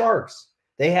they're sharks.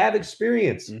 They have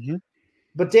experience.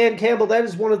 But Dan Campbell, that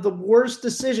is one of the worst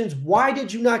decisions. Why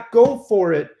did you not go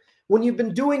for it when you've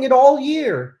been doing it all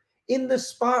year in the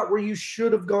spot where you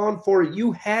should have gone for it?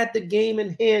 You had the game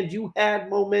in hand. You had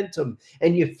momentum,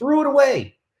 and you threw it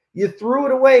away. You threw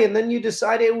it away, and then you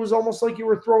decided it was almost like you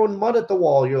were throwing mud at the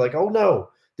wall. You're like, oh, no,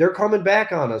 they're coming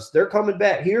back on us. They're coming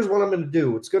back. Here's what I'm going to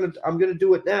do. I'm going to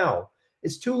do it now.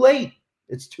 It's too late.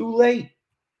 It's too late.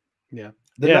 Yeah.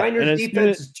 The Niners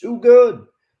defense is too good.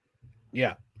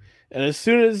 Yeah. And as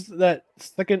soon as that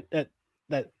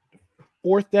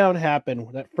 4th down happened,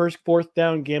 that first 4th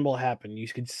down gamble happened, you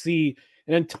could see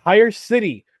an entire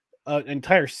city,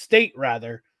 entire state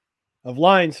rather, of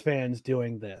Lions fans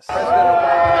doing this.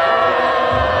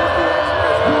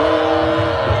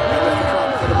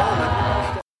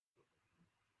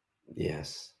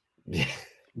 Yes.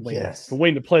 Yes. I'm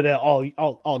waiting to play that all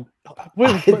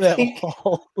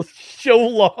show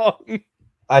long.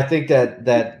 I think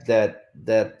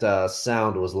that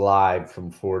sound was live from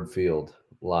Ford Field.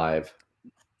 Live.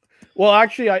 Well,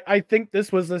 actually, I think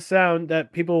this was the sound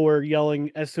that people were yelling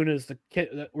as soon as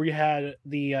we had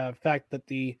the fact that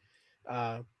the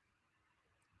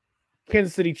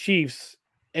Kansas City Chiefs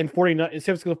and San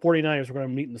Francisco 49ers were going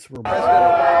to meet in the Super Bowl.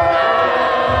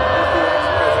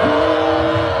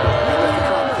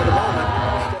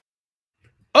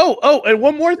 Oh, and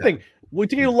one more thing. We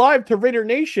take you live to Raider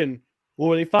Nation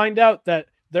where they find out that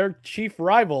their chief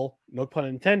rival, no pun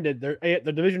intended, their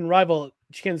division rival,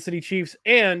 Kansas City Chiefs,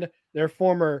 and their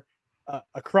former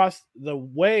across the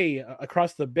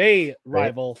bay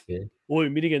rival will be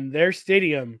meeting in their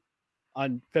stadium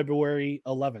on February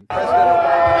 11th.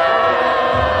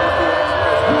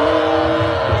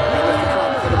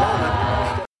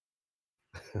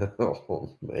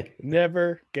 Oh, man.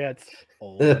 Never gets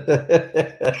old. Before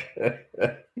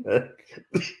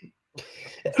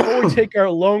we take our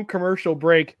lone commercial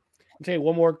break, I'll take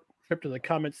one more trip to the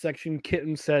comment section.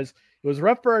 Kitten says, it was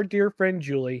rough for our dear friend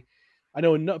Julie. I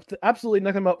know absolutely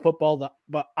nothing about football,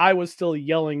 but I was still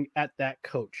yelling at that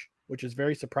coach, which is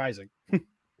very surprising.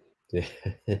 And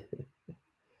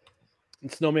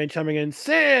Snowman chiming in,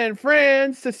 San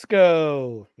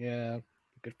Francisco. Yeah,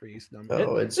 good for you, Snowman.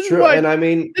 Oh, it's true. And I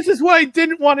mean, this is what I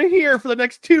didn't want to hear for the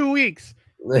next 2 weeks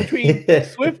between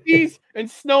Swifties and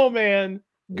Snowman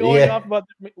going off about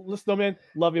the Snowman.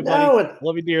 Love you, buddy.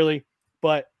 Love you dearly.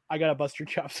 But I gotta bust your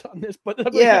chops on this. But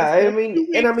if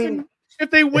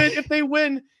they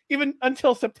win, even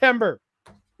until September.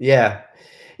 Yeah.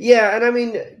 Yeah, and I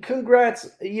mean, congrats.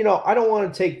 You know, I don't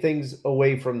want to take things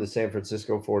away from the San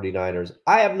Francisco 49ers.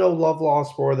 I have no love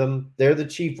lost for them. They're the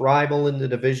chief rival in the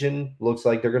division. Looks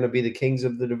like they're going to be the kings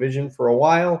of the division for a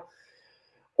while.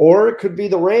 Or it could be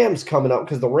the Rams coming up,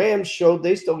 because the Rams showed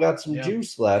they still got some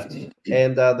juice left.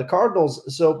 And the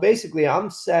Cardinals. So basically, I'm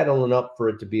saddling up for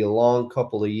it to be a long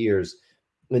couple of years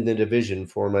in the division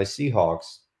for my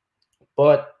Seahawks.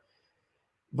 But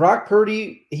Brock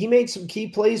Purdy, he made some key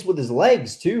plays with his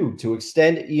legs too, to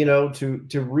extend,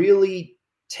 to really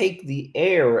take the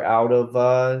air out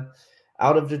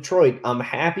of Detroit. I'm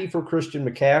happy for Christian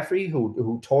McCaffrey,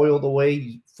 who toiled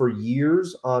away for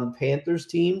years on Panthers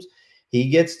teams. He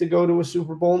gets to go to a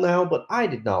Super Bowl now, but I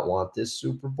did not want this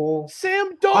Super Bowl.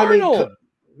 Sam I mean, Darnold.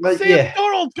 Sam yeah,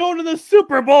 Darnold's going to the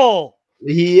Super Bowl.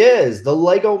 he is the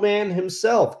Lego man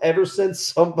himself. Ever since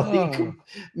somebody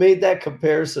made that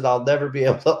comparison, I'll never be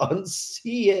able to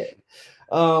unsee it.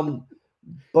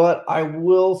 But I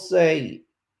will say,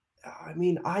 I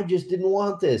mean, I just didn't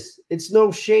want this. It's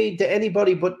no shade to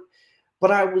anybody, but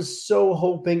I was so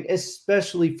hoping,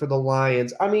 especially for the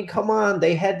Lions. I mean, come on,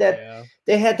 they had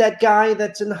that guy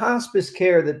that's in hospice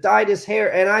care that dyed his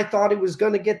hair, and I thought he was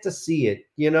going to get to see it.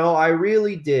 I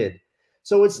really did.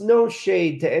 So it's no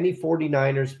shade to any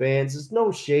 49ers fans. It's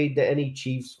no shade to any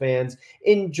Chiefs fans.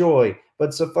 Enjoy.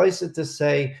 But suffice it to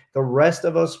say, the rest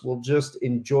of us will just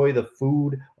enjoy the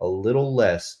food a little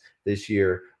less this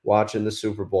year watching the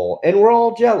Super Bowl. And we're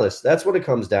all jealous. That's what it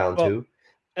comes down to.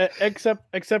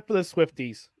 Except for the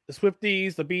Swifties. The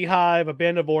Swifties, the Beehive, a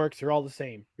band of orcs, you're all the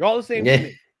same. You're all the same to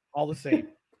me. All the same.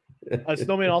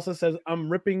 Snowman also says,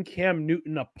 I'm ripping Cam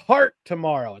Newton apart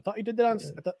tomorrow. I thought he did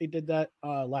that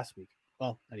last week.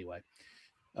 Well, anyway.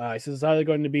 He says it's either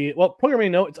going to be,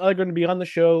 programming note, it's either going to be on the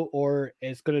show or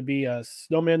it's going to be a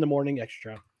Snowman in the Morning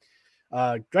extra.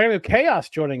 Dragon of Chaos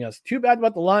joining us. Too bad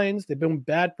about the Lions. They've been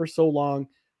bad for so long.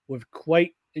 Would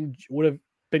have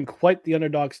been quite the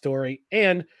underdog story.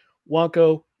 And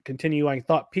Wonko continue. I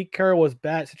thought Pete Carroll was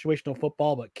bad at situational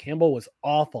football, but Campbell was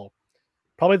awful.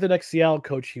 Probably the next Seattle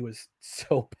coach. He was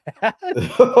so bad.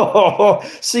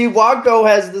 See, Wonko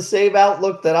has the same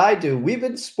outlook that I do. We've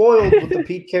been spoiled with the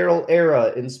Pete Carroll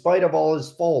era in spite of all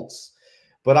his faults.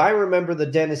 But I remember the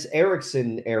Dennis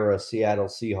Erickson era Seattle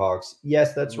Seahawks.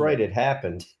 Yes, that's right. It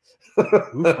happened.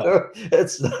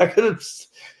 It's not going to...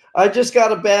 I just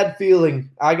got a bad feeling.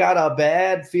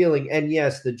 And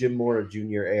yes, the Jim Mora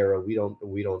Jr. era. We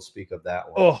don't speak of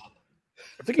that one. Oh,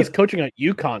 I think he's coaching at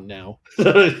UConn now.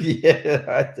 Yeah,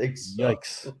 I think so.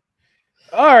 Yikes.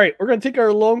 All right, we're going to take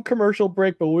our long commercial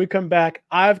break, but when we come back,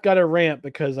 I've got a rant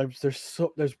because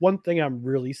there's one thing I'm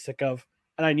really sick of,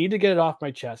 and I need to get it off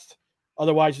my chest.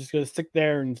 Otherwise, it's going to stick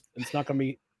there, and it's not going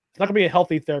to be a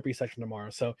healthy therapy session tomorrow.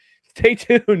 So stay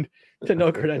tuned to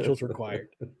No Credentials Required.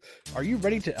 Are you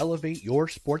ready to elevate your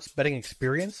sports betting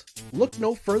experience? Look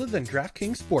no further than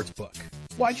DraftKings Sportsbook.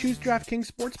 Why choose DraftKings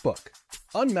Sportsbook?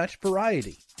 Unmatched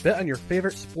variety. Bet on your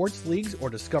favorite sports leagues or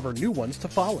discover new ones to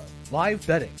follow. Live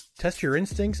betting. Test your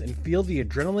instincts and feel the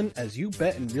adrenaline as you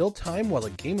bet in real time while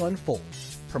the game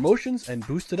unfolds. Promotions and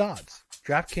boosted odds.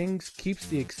 DraftKings keeps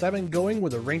the excitement going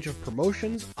with a range of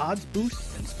promotions, odds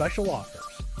boosts, and special offers.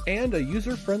 And a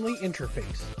user-friendly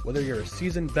interface. Whether you're a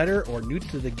seasoned bettor or new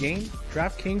to the game,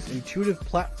 DraftKings' intuitive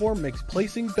platform makes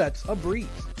placing bets a breeze.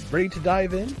 Ready to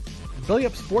dive in? Belly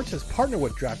Up Sports has partnered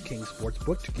with DraftKings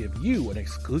Sportsbook to give you an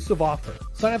exclusive offer.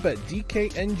 Sign up at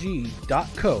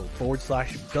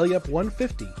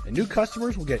dkng.co/BellyUp150 and new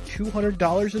customers will get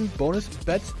 $200 in bonus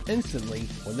bets instantly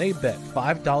when they bet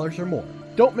 $5 or more.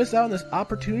 Don't miss out on this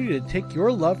opportunity to take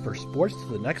your love for sports to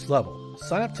the next level.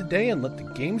 Sign up today and let the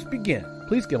games begin.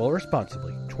 Please gamble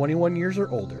responsibly. 21 years or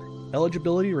older.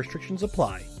 Eligibility restrictions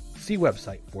apply. See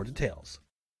website for details.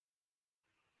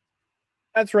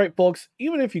 That's right, folks.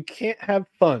 Even if you can't have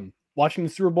fun watching the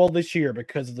Super Bowl this year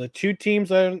because of the two teams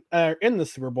that are in the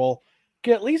Super Bowl, you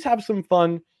can at least have some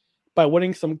fun by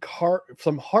winning some cold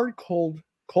hard cash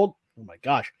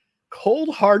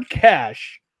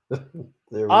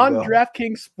on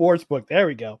DraftKings Sportsbook. There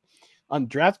we go. On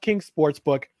DraftKings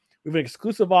Sportsbook, we have an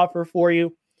exclusive offer for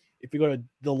you. If you go to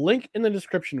the link in the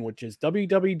description, which is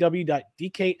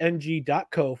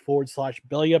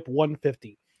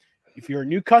www.dkng.co/BellyUp150. If you're a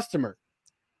new customer,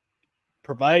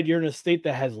 provided you're in a state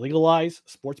that has legalized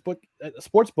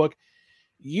sportsbook,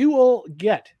 you will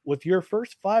get, with your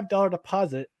first $5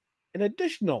 deposit, an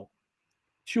additional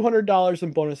 $200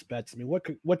 in bonus bets. I mean, what's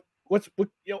the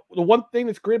one thing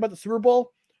that's great about the Super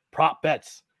Bowl? Prop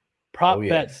bets. Prop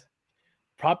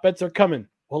bets are coming.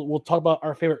 We'll talk about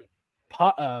our favorite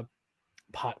prop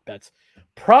bets.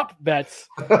 That's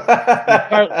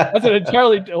an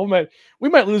entirely. We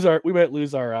might lose our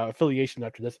affiliation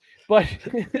after this, but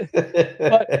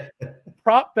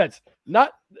prop bets.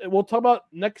 We'll talk about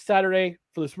next Saturday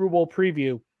for the Super Bowl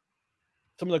preview.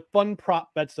 Some of the fun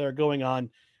prop bets that are going on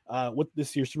with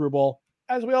this year's Super Bowl,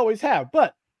 as we always have.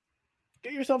 But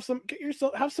have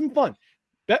some fun.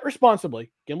 Bet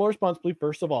responsibly. Gamble responsibly,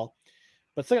 first of all.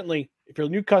 But secondly, if you're a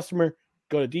new customer,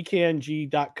 go to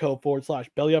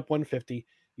dkng.co/BellyUp150.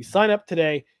 You sign up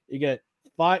today. You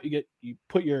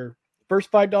put your first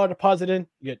 $5 deposit in.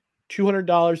 You get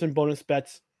 $200 in bonus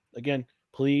bets. Again,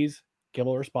 please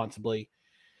gamble responsibly.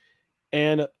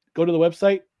 And go to the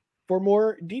website for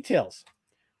more details.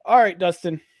 All right,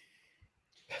 Dustin.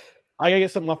 I gotta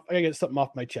get something off. I gotta get something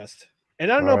off my chest.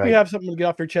 And I don't know All if you right. have something to get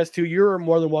off your chest too. You're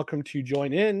more than welcome to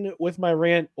join in with my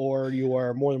rant, or you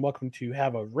are more than welcome to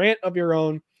have a rant of your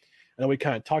own. And we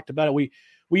kind of talked about it.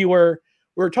 We were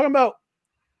talking about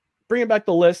bringing back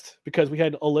the list because we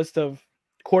had a list of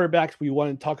quarterbacks we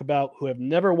wanted to talk about who have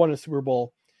never won a Super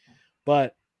Bowl.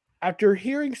 But after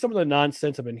hearing some of the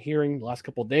nonsense I've been hearing the last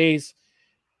couple of days,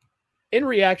 in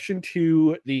reaction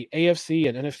to the AFC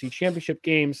and NFC championship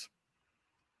games,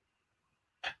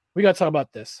 we got to talk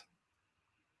about this.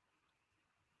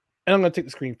 And I'm going to take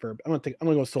the screen for. I'm going to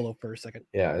go solo for a second.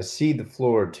 Yeah, I cede the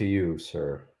floor to you,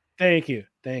 sir. Thank you.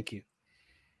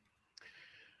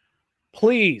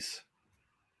 Please,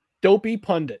 dopey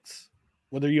pundits,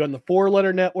 whether you're on the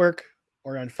 4-letter network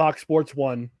or on Fox Sports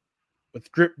 1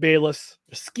 with Drip Bayless,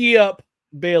 Ski Up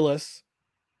Bayless,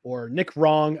 or Nick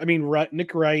Wright,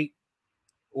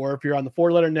 or if you're on the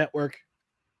 4-letter network,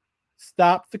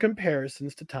 stop the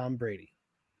comparisons to Tom Brady.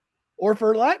 Or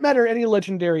for that matter, any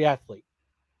legendary athlete.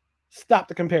 Stop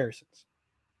the comparisons.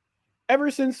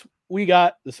 Ever since we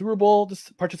got the Super Bowl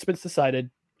participants decided,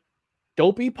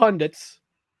 dopey pundits,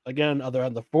 again, either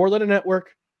on the 4-letter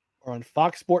network or on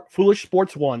Foolish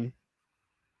Sports 1,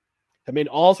 have made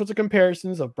all sorts of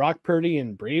comparisons of Brock Purdy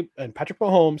and Patrick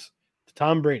Mahomes to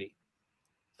Tom Brady.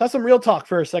 Let's have some real talk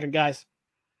for a second, guys.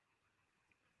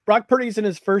 Brock Purdy's in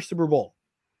his first Super Bowl.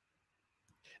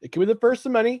 It could be the first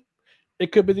of many.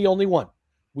 It could be the only one.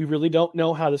 We really don't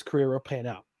know how this career will pan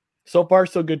out. So far,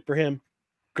 so good for him.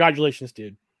 Congratulations,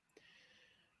 dude.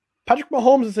 Patrick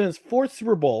Mahomes is in his 4th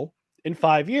Super Bowl in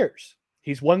 5 years.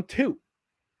 He's won 2,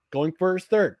 going for his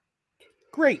 3rd.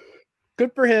 Great.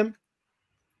 Good for him.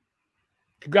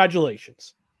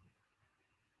 Congratulations.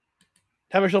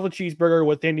 Have yourself a cheeseburger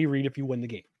with Andy Reid if you win the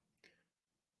game.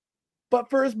 But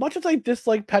for as much as I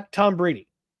dislike Tom Brady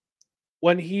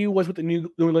when he was with the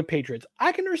New England Patriots,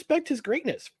 I can respect his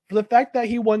greatness for the fact that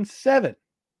he won 7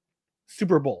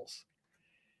 Super Bowls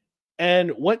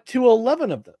and went to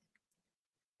 11 of them.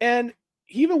 And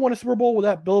he even won a Super Bowl with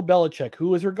that Bill Belichick,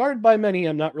 who is regarded by many,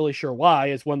 I'm not really sure why,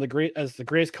 as the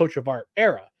greatest coach of our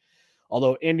era.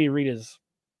 Although Andy Reid is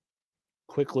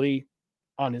quickly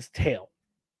on his tail.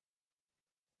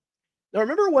 Now,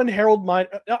 remember when Harold Miner,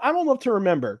 I'm old enough to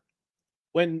remember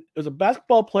when it was a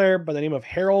basketball player by the name of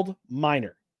Harold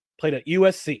Miner, played at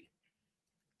USC.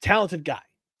 Talented guy,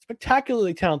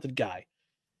 spectacularly talented guy.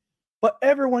 But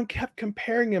everyone kept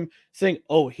comparing him, saying,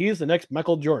 oh, he's the next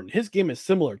Michael Jordan. His game is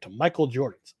similar to Michael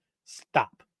Jordan's.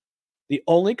 Stop. The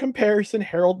only comparison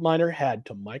Harold Miner had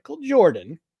to Michael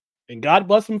Jordan, and God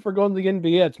bless him for going to the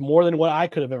NBA, it's more than what I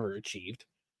could have ever achieved,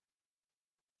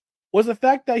 was the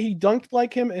fact that he dunked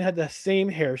like him and had the same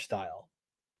hairstyle,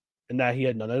 and that he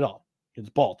had none at all. He was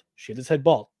bald. She had his head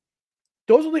bald.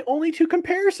 Those are the only 2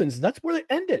 comparisons, and that's where they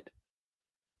ended.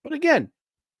 But again,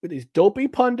 with these dopey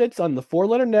pundits on the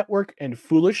 4-letter network and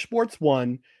Foolish Sports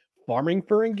 1 farming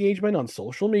for engagement on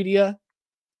social media,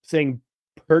 saying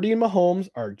Purdy and Mahomes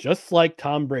are just like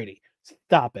Tom Brady.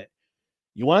 Stop it.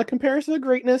 You want a comparison of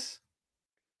greatness?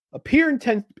 Appear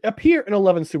in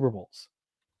 11 Super Bowls.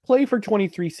 Play for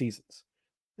 23 seasons.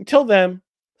 Until then,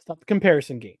 stop the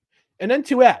comparison game. And then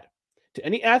to add, to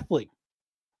any athlete,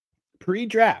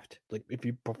 pre-draft, like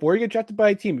before you get drafted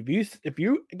by a team, if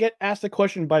you get asked a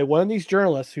question by one of these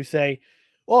journalists who say,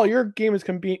 well, your game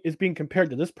is being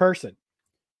compared to this person,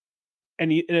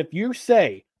 and if you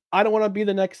say, I don't want to be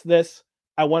the next this,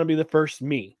 I want to be the first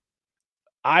me,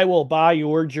 I will buy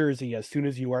your jersey as soon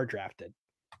as you are drafted.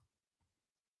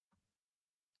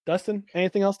 Dustin,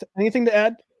 anything to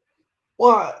add?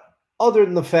 Well, other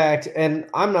than the fact, and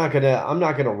I'm not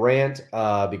gonna rant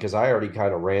because I already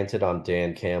kind of ranted on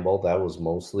Dan Campbell. That was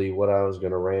mostly what I was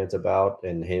gonna rant about,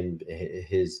 and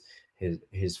his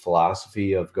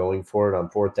philosophy of going for it on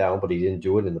 4th down, but he didn't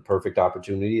do it in the perfect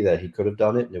opportunity that he could have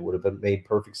done it, and it would have made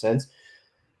perfect sense.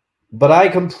 But I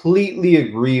completely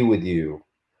agree with you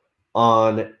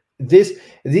on this.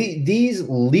 These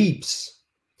leaps.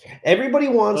 Everybody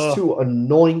wants to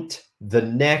anoint the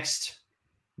next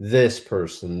this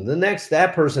person, the next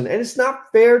that person, and it's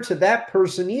not fair to that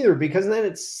person either, because then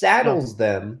it saddles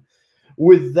them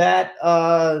with that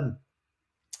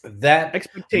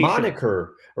expectation,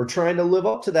 moniker, or trying to live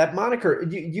up to that moniker.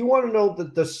 You want to know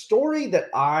the story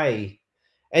that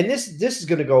and this is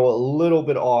going to go a little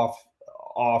bit off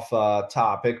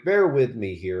topic. Bear with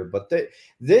me here, but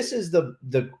this is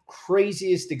the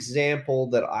craziest example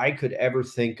that I could ever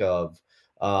think of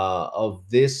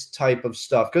this type of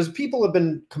stuff, because people have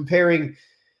been comparing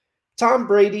Tom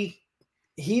Brady.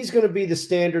 He's going to be the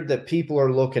standard that people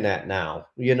are looking at now.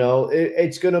 You know,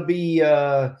 it's going to be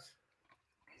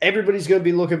everybody's going to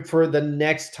be looking for the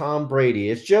next Tom Brady.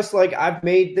 It's just like I've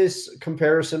made this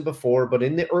comparison before, but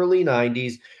in the early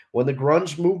 90s, when the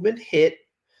grunge movement hit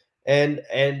and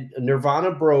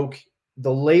Nirvana broke,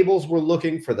 the labels were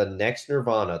looking for the next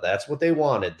Nirvana. That's what they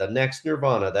wanted, the next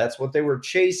Nirvana. That's what they were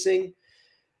chasing.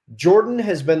 Jordan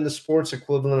has been the sports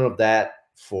equivalent of that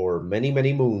for many,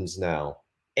 many moons now.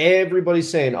 Everybody's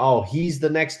saying, oh, he's the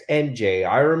next MJ.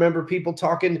 I remember people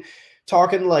talking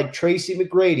like Tracy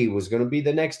McGrady was going to be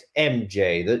the next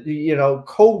MJ. That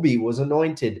Kobe was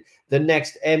anointed the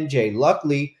next MJ.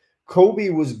 Luckily, Kobe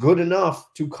was good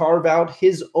enough to carve out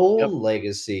his own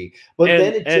legacy. But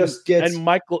then it just gets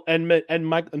Michael. I'm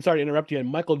sorry to interrupt you. And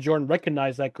Michael Jordan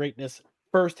recognized that greatness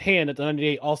firsthand at the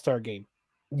 98 All-Star game.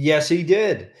 Yes, he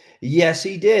did. Yes,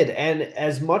 he did. And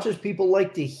as much as people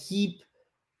like to heap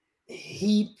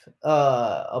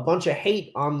a bunch of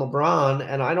hate on LeBron,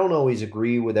 and I don't always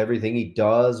agree with everything he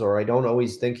does, or I don't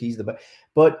always think he's the best,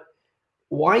 but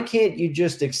why can't you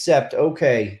just accept,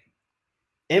 okay,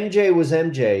 MJ was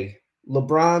MJ,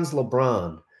 LeBron's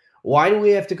LeBron? Why do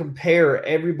we have to compare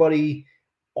everybody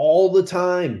all the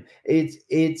time?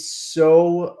 It's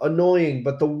so annoying.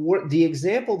 But the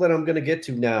example that I'm going to get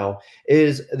to now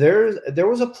is there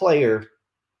was a player,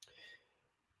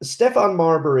 Stephon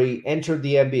Marbury, entered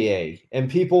the NBA, and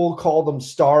people called him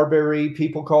Starbury.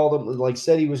 People called him,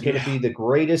 said he was going to be the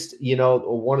greatest,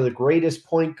 one of the greatest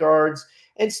point guards.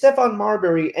 And Stephon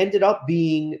Marbury ended up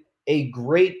being a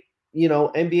great,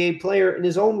 NBA player in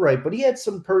his own right, but he had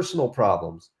some personal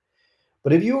problems.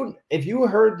 But if you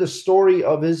heard the story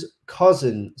of his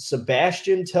cousin,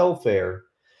 Sebastian Telfair,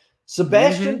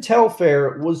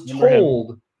 Telfair was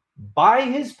told by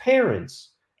his parents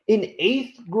in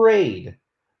 8th grade,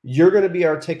 you're going to be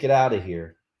our ticket out of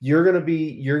here. You're going to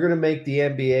make the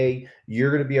NBA.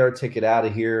 You're going to be our ticket out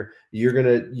of here. You're going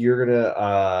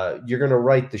to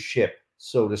right the ship,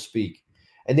 so to speak.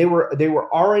 And they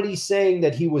were already saying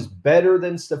that he was better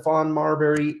than Stephon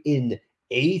Marbury in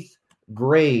 8th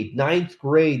grade, 9th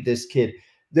grade. This kid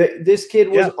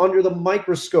was under the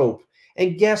microscope.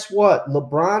 And guess what?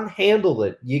 LeBron handled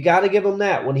it. You got to give him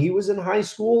that. When he was in high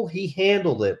school, he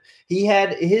handled it.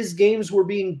 His games were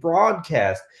being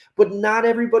broadcast, but not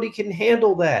everybody can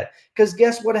handle that. Because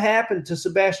guess what happened to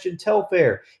Sebastian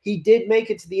Telfair? He did make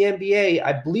it to the NBA.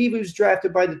 I believe he was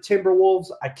drafted by the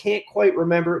Timberwolves. I can't quite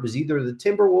remember. It was either the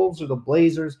Timberwolves or the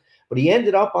Blazers, but he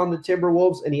ended up on the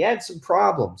Timberwolves, and he had some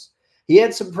problems.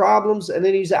 And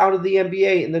then he's out of the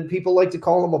NBA, and then people like to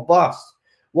call him a bust.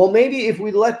 Well, maybe if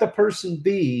we let the person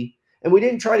be and we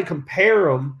didn't try to compare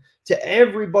him to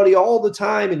everybody all the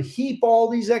time and heap all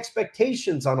these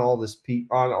expectations on all this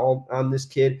on this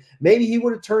kid, maybe he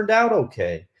would have turned out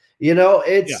okay. Stuff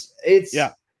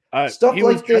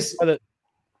like this.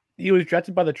 He was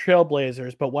drafted by the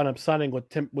Trailblazers, but wound up signing with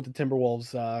the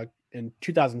Timberwolves in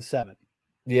 2007.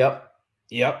 Yep.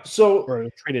 So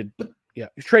traded. Yeah,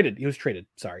 he was traded.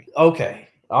 Sorry. Okay.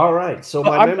 All right. So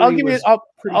my memory was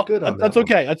pretty good on that. That's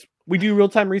okay. We do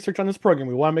real-time research on this program.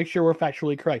 We want to make sure we're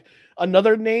factually correct.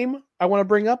 Another name I want to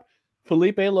bring up,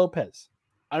 Felipe Lopez.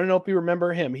 I don't know if you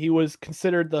remember him. He was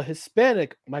considered the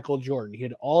Hispanic Michael Jordan. He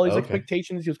had all these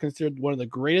expectations. He was considered one of the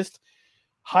greatest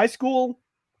high school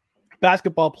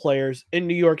basketball players in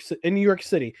New York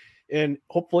City. And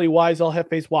hopefully Wise El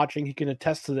Jefe's watching. He can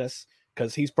attest to this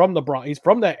because he's from the Bronx. He's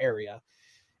from that area.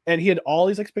 And he had all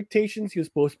these expectations. He was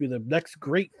supposed to be the next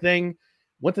great thing.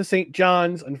 Went to St.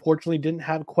 John's. Unfortunately, didn't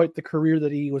have quite the career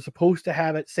that he was supposed to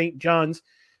have at St. John's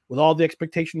with all the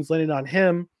expectations landed on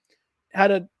him. Had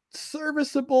a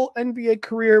serviceable NBA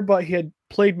career, but he had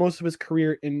played most of his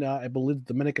career in, I believe,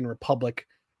 the Dominican Republic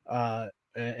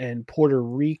and Puerto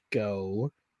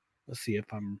Rico. Let's see if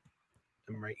I'm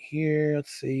right here.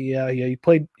 Let's see. He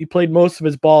played most of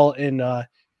his ball in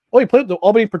he played the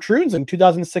Albany Patroons in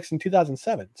 2006 and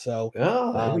 2007. So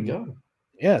there we go.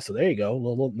 Yeah, so there you go. A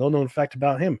little known fact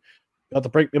about him. About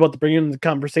to bring in the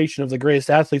conversation of the greatest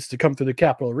athletes to come through the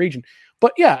capital region.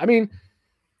 But yeah, I mean,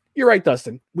 you're right,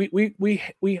 Dustin. We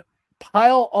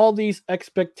pile all these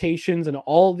expectations and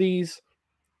all this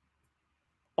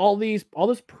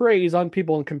praise on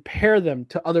people and compare them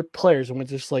to other players, and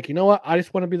it's just like, you know what? I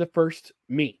just want to be the first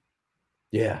me.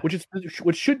 Yeah.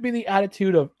 Which should be the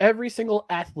attitude of every single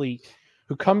athlete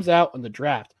who comes out in the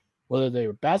draft, whether they're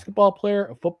a basketball player,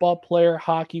 a football player,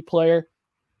 hockey player,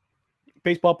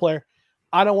 baseball player.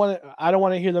 I don't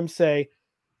want to hear them say,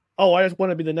 "Oh, I just want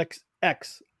to be the next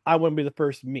X. I want to be the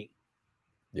first me."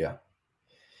 Yeah.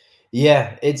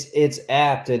 Yeah, it's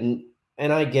apt, and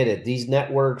and I get it. These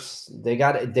networks, they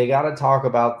got to talk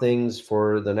about things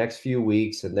for the next few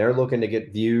weeks, and they're looking to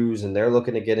get views, and they're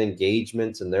looking to get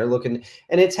engagements, and they're looking,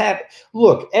 and it's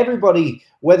look, everybody,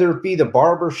 whether it be the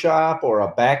barber shop or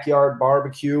a backyard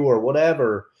barbecue or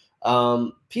whatever,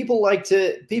 people like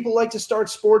to start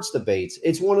sports debates.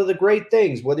 It's one of the great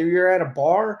things. Whether you're at a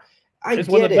bar, it's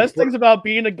one of the best things about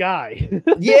being a guy.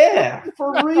 Yeah,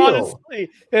 for real.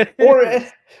 Honestly.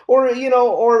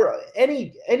 or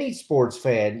any sports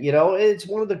fan, it's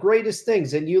one of the greatest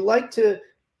things. And you like to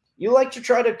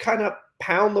try to kind of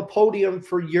pound the podium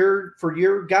for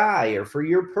your guy or for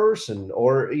your person,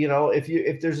 or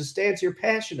if there's a stance you're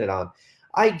passionate on.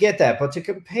 I get that, but to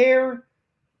compare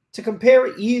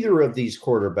either of these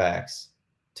quarterbacks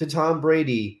to Tom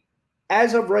Brady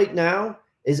as of right now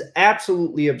is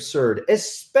absolutely absurd,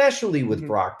 especially with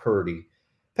Brock Purdy.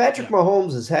 Patrick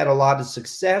Mahomes has had a lot of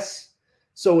success,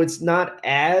 so it's not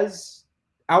as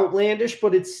outlandish,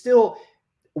 but it's still,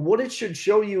 what it should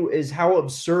show you is how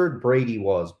absurd Brady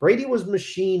was. Brady was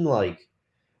machine-like.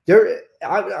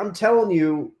 I'm telling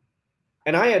you,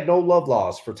 and I had no love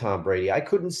lost for Tom Brady. I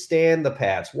couldn't stand the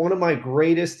Pats. One of my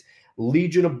greatest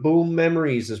Legion of Boom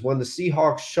memories is when the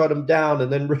Seahawks shut him down,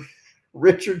 and then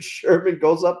Richard Sherman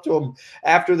goes up to him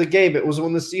after the game. It was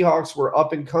when the Seahawks were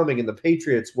up and coming and the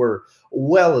Patriots were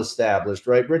well established,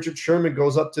 right? Richard Sherman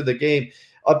goes up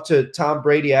to Tom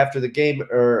Brady after the game,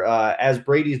 or as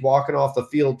Brady's walking off the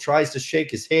field, tries to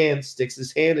shake his hand, sticks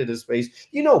his hand in his face.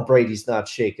 Brady's not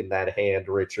shaking that hand,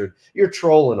 Richard. You're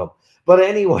trolling him. But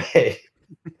anyway,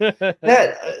 when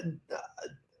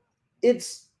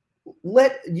it's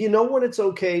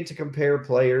okay to compare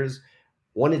players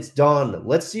when it's done.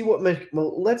 Let's see what Patrick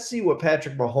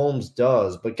Mahomes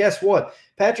does. But guess what?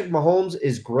 Patrick Mahomes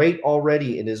is great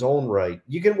already in his own right.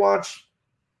 You can watch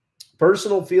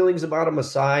personal feelings about him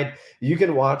aside. You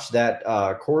can watch that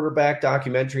quarterback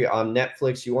documentary on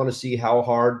Netflix. You want to see how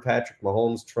hard Patrick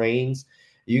Mahomes trains,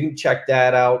 you can check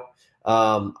that out.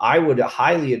 I would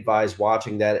highly advise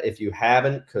watching that if you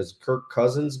haven't, because Kirk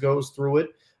Cousins goes through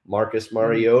it. Marcus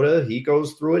Mariota, he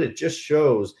goes through it. It just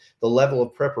shows the level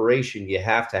of preparation you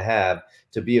have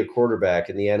to be a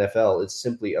quarterback in the NFL. It's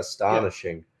simply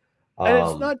astonishing. Yeah. And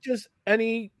it's not just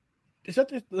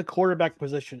the quarterback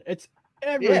position. It's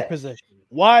every position.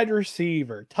 Wide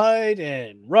receiver, tight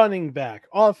end, running back,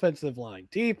 offensive line,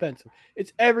 defensive.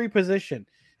 It's every position.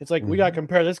 It's like, we got to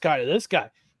compare this guy to this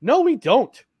guy. No, we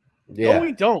don't. Yeah. No,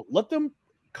 we don't. Let them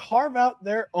carve out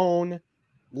their own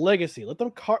legacy. Let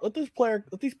these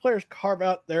players carve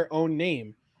out their own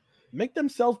name. Make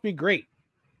themselves be great.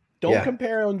 Don't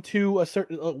compare them to a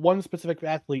certain one specific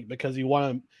athlete because you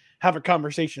want to have a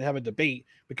conversation, have a debate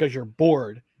because you're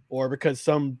bored, or because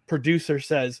some producer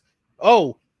says,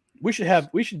 "Oh,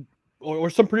 or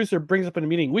some producer brings up in a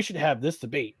meeting, we should have this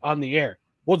debate on the air.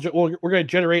 We're going to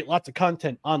generate lots of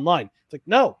content online." It's like,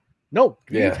 no,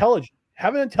 be intelligent.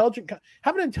 Have an intelligent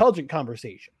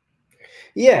conversation.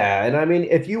 Yeah, and I mean,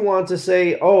 if you want to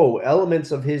say, elements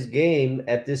of his game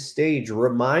at this stage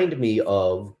remind me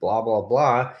of blah, blah,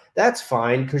 blah, that's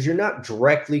fine, because you're not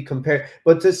directly comparing.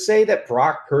 But to say that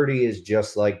Brock Purdy is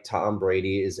just like Tom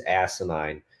Brady is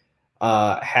asinine.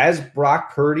 Has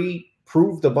Brock Purdy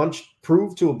proved to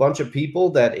a bunch of people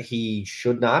that he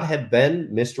should not have been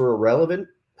Mr. Irrelevant?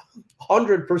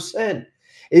 100%.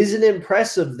 Isn't it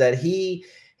impressive that he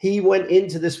went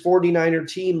into this 49er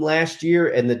team last year,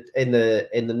 and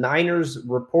the Niners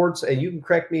reports, and you can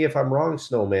correct me if I'm wrong,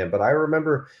 Snowman, but I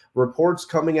remember reports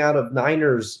coming out of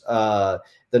the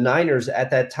Niners at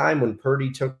that time when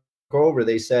Purdy took over.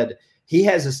 They said he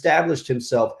has established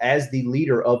himself as the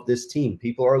leader of this team.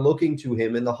 People are looking to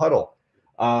him in the huddle.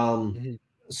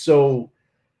 So,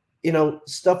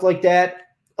 stuff like that,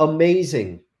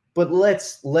 amazing. But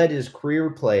let's let his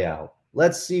career play out.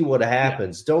 Let's see what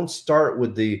happens. Yeah. Don't start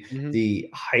with the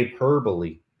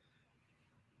hyperbole.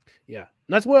 Yeah, and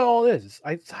that's what all it is.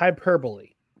 It's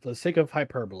hyperbole for the sake of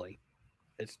hyperbole.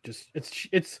 It's just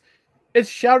it's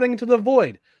shouting into the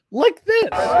void like this.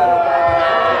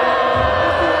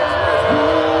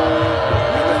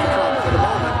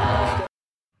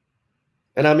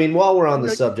 And I mean, while we're on the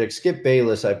subject, Skip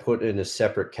Bayless, I put in a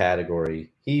separate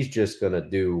category. He's just gonna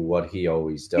do what he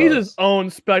always does. He's his own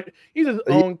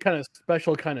own kind of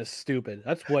special, kind of stupid.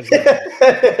 That's what he is.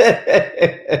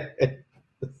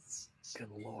 Good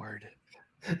Lord.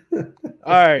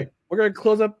 All right, we're gonna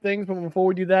close up things, but before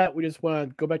we do that, we just want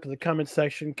to go back to the comment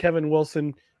section. Kevin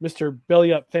Wilson, Mr.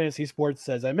 Belly Up Fantasy Sports,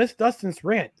 says, "I missed Dustin's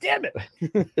rant. Damn it."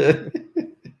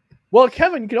 Well,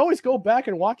 Kevin, you can always go back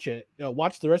and watch it.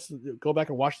 Watch the rest. Go back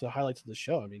and watch the highlights of the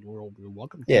show. I mean, we're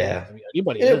welcome to. Yeah. I mean,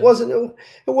 anybody. It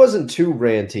wasn't too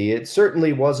ranty. It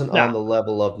certainly wasn't No. on the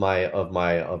level of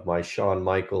my Shawn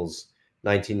Michaels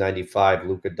 1995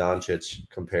 Luka Doncic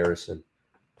comparison.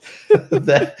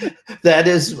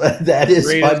 that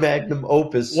is my magnum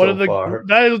opus far.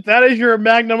 That is your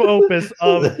magnum opus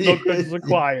of No Creds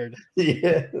Required.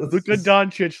 Yeah. Luka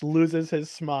Doncic loses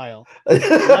his smile. The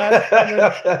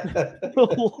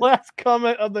last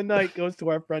comment of the night goes to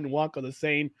our friend Wonka the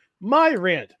saying, "My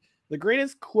rant. The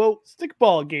greatest, quote,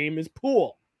 stickball game is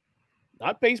pool.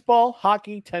 Not baseball,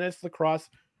 hockey, tennis, lacrosse,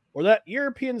 or that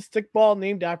European stickball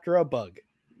named after a bug."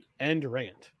 End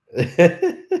rant.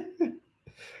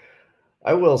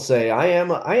 I will say I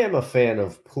am a fan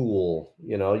of pool.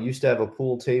 You know, I used to have a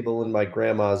pool table in my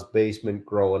grandma's basement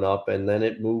growing up, and then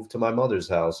it moved to my mother's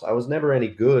house. I was never any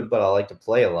good, but I like to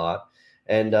play a lot.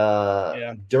 And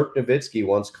Dirk Nowitzki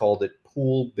once called it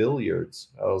pool billiards.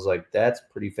 I was like, that's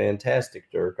pretty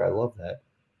fantastic, Dirk. I love that.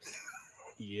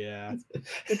 Yeah.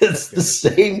 It's the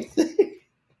same thing.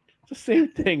 It's the same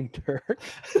thing, Dirk.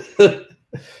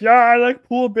 Yeah, I like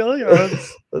pool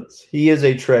billiards. He is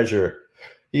a treasure.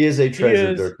 He is a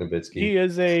treasure, Dirk Nowitzki. He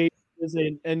is an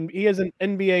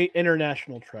NBA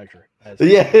international treasure.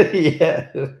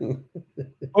 Yeah.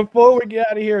 Before we get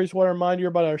out of here, I just want to remind you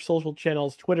about our social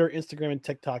channels: Twitter, Instagram, and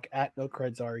TikTok at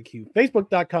NoCredsREQ,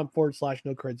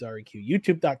 Facebook.com/NoCredsREQ,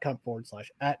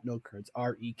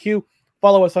 YouTube.com/@NoCredsREQ.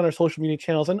 Follow us on our social media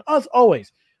channels, and as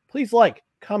always, please like,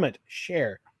 comment,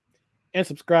 share, and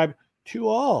subscribe to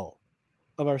all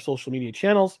of our social media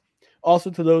channels.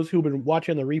 Also, to those who've been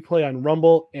watching the replay on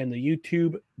Rumble and the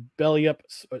YouTube Belly Up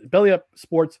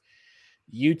Sports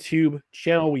YouTube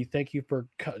channel, we thank you for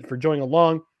joining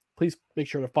along. Please make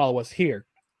sure to follow us here.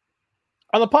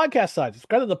 On the podcast side,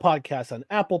 subscribe to the podcast on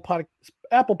Apple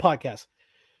Podcasts,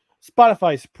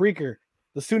 Spotify, Spreaker,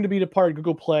 the soon-to-be departed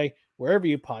Google Play, wherever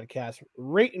you podcast.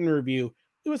 Rate and review.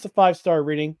 Leave us a 5-star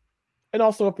rating. And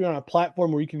also, if you're on a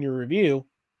platform where you can review,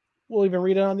 we'll even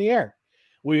read it on the air.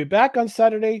 We'll be back on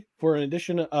Saturday for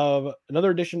another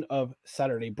edition of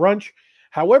Saturday Brunch.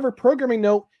 However, programming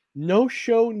note, no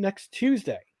show next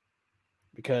Tuesday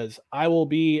because I will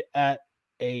be at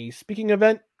a speaking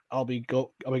event. I'll be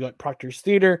at Proctor's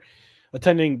Theater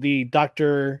attending the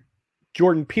Dr.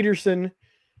 Jordan Peterson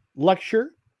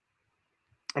lecture.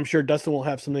 I'm sure Dustin will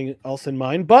have something else in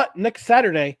mind, but next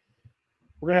Saturday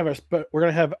we're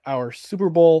gonna have our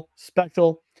Super Bowl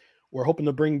special. We're hoping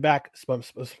to bring back some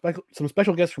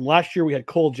special guests from last year. We had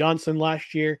Cole Johnson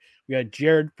last year. We had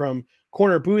Jared from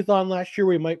Corner Booth on last year.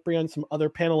 We might bring on some other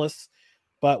panelists,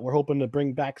 but we're hoping to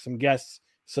bring back some guests.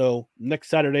 So next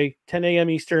Saturday, 10 a.m.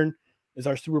 Eastern, is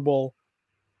our Super Bowl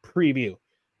preview.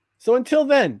 So until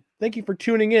then, thank you for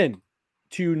tuning in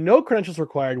to No Credentials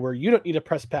Required, where you don't need to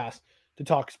press pass to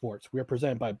talk sports. We are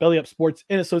presented by Belly Up Sports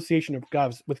in association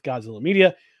with Godzilla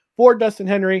Media. For Dustin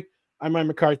Henry, I'm Ryan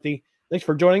McCarthy. Thanks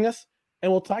for joining us,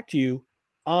 and we'll talk to you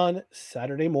on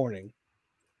Saturday morning.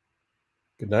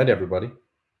 Good night, everybody.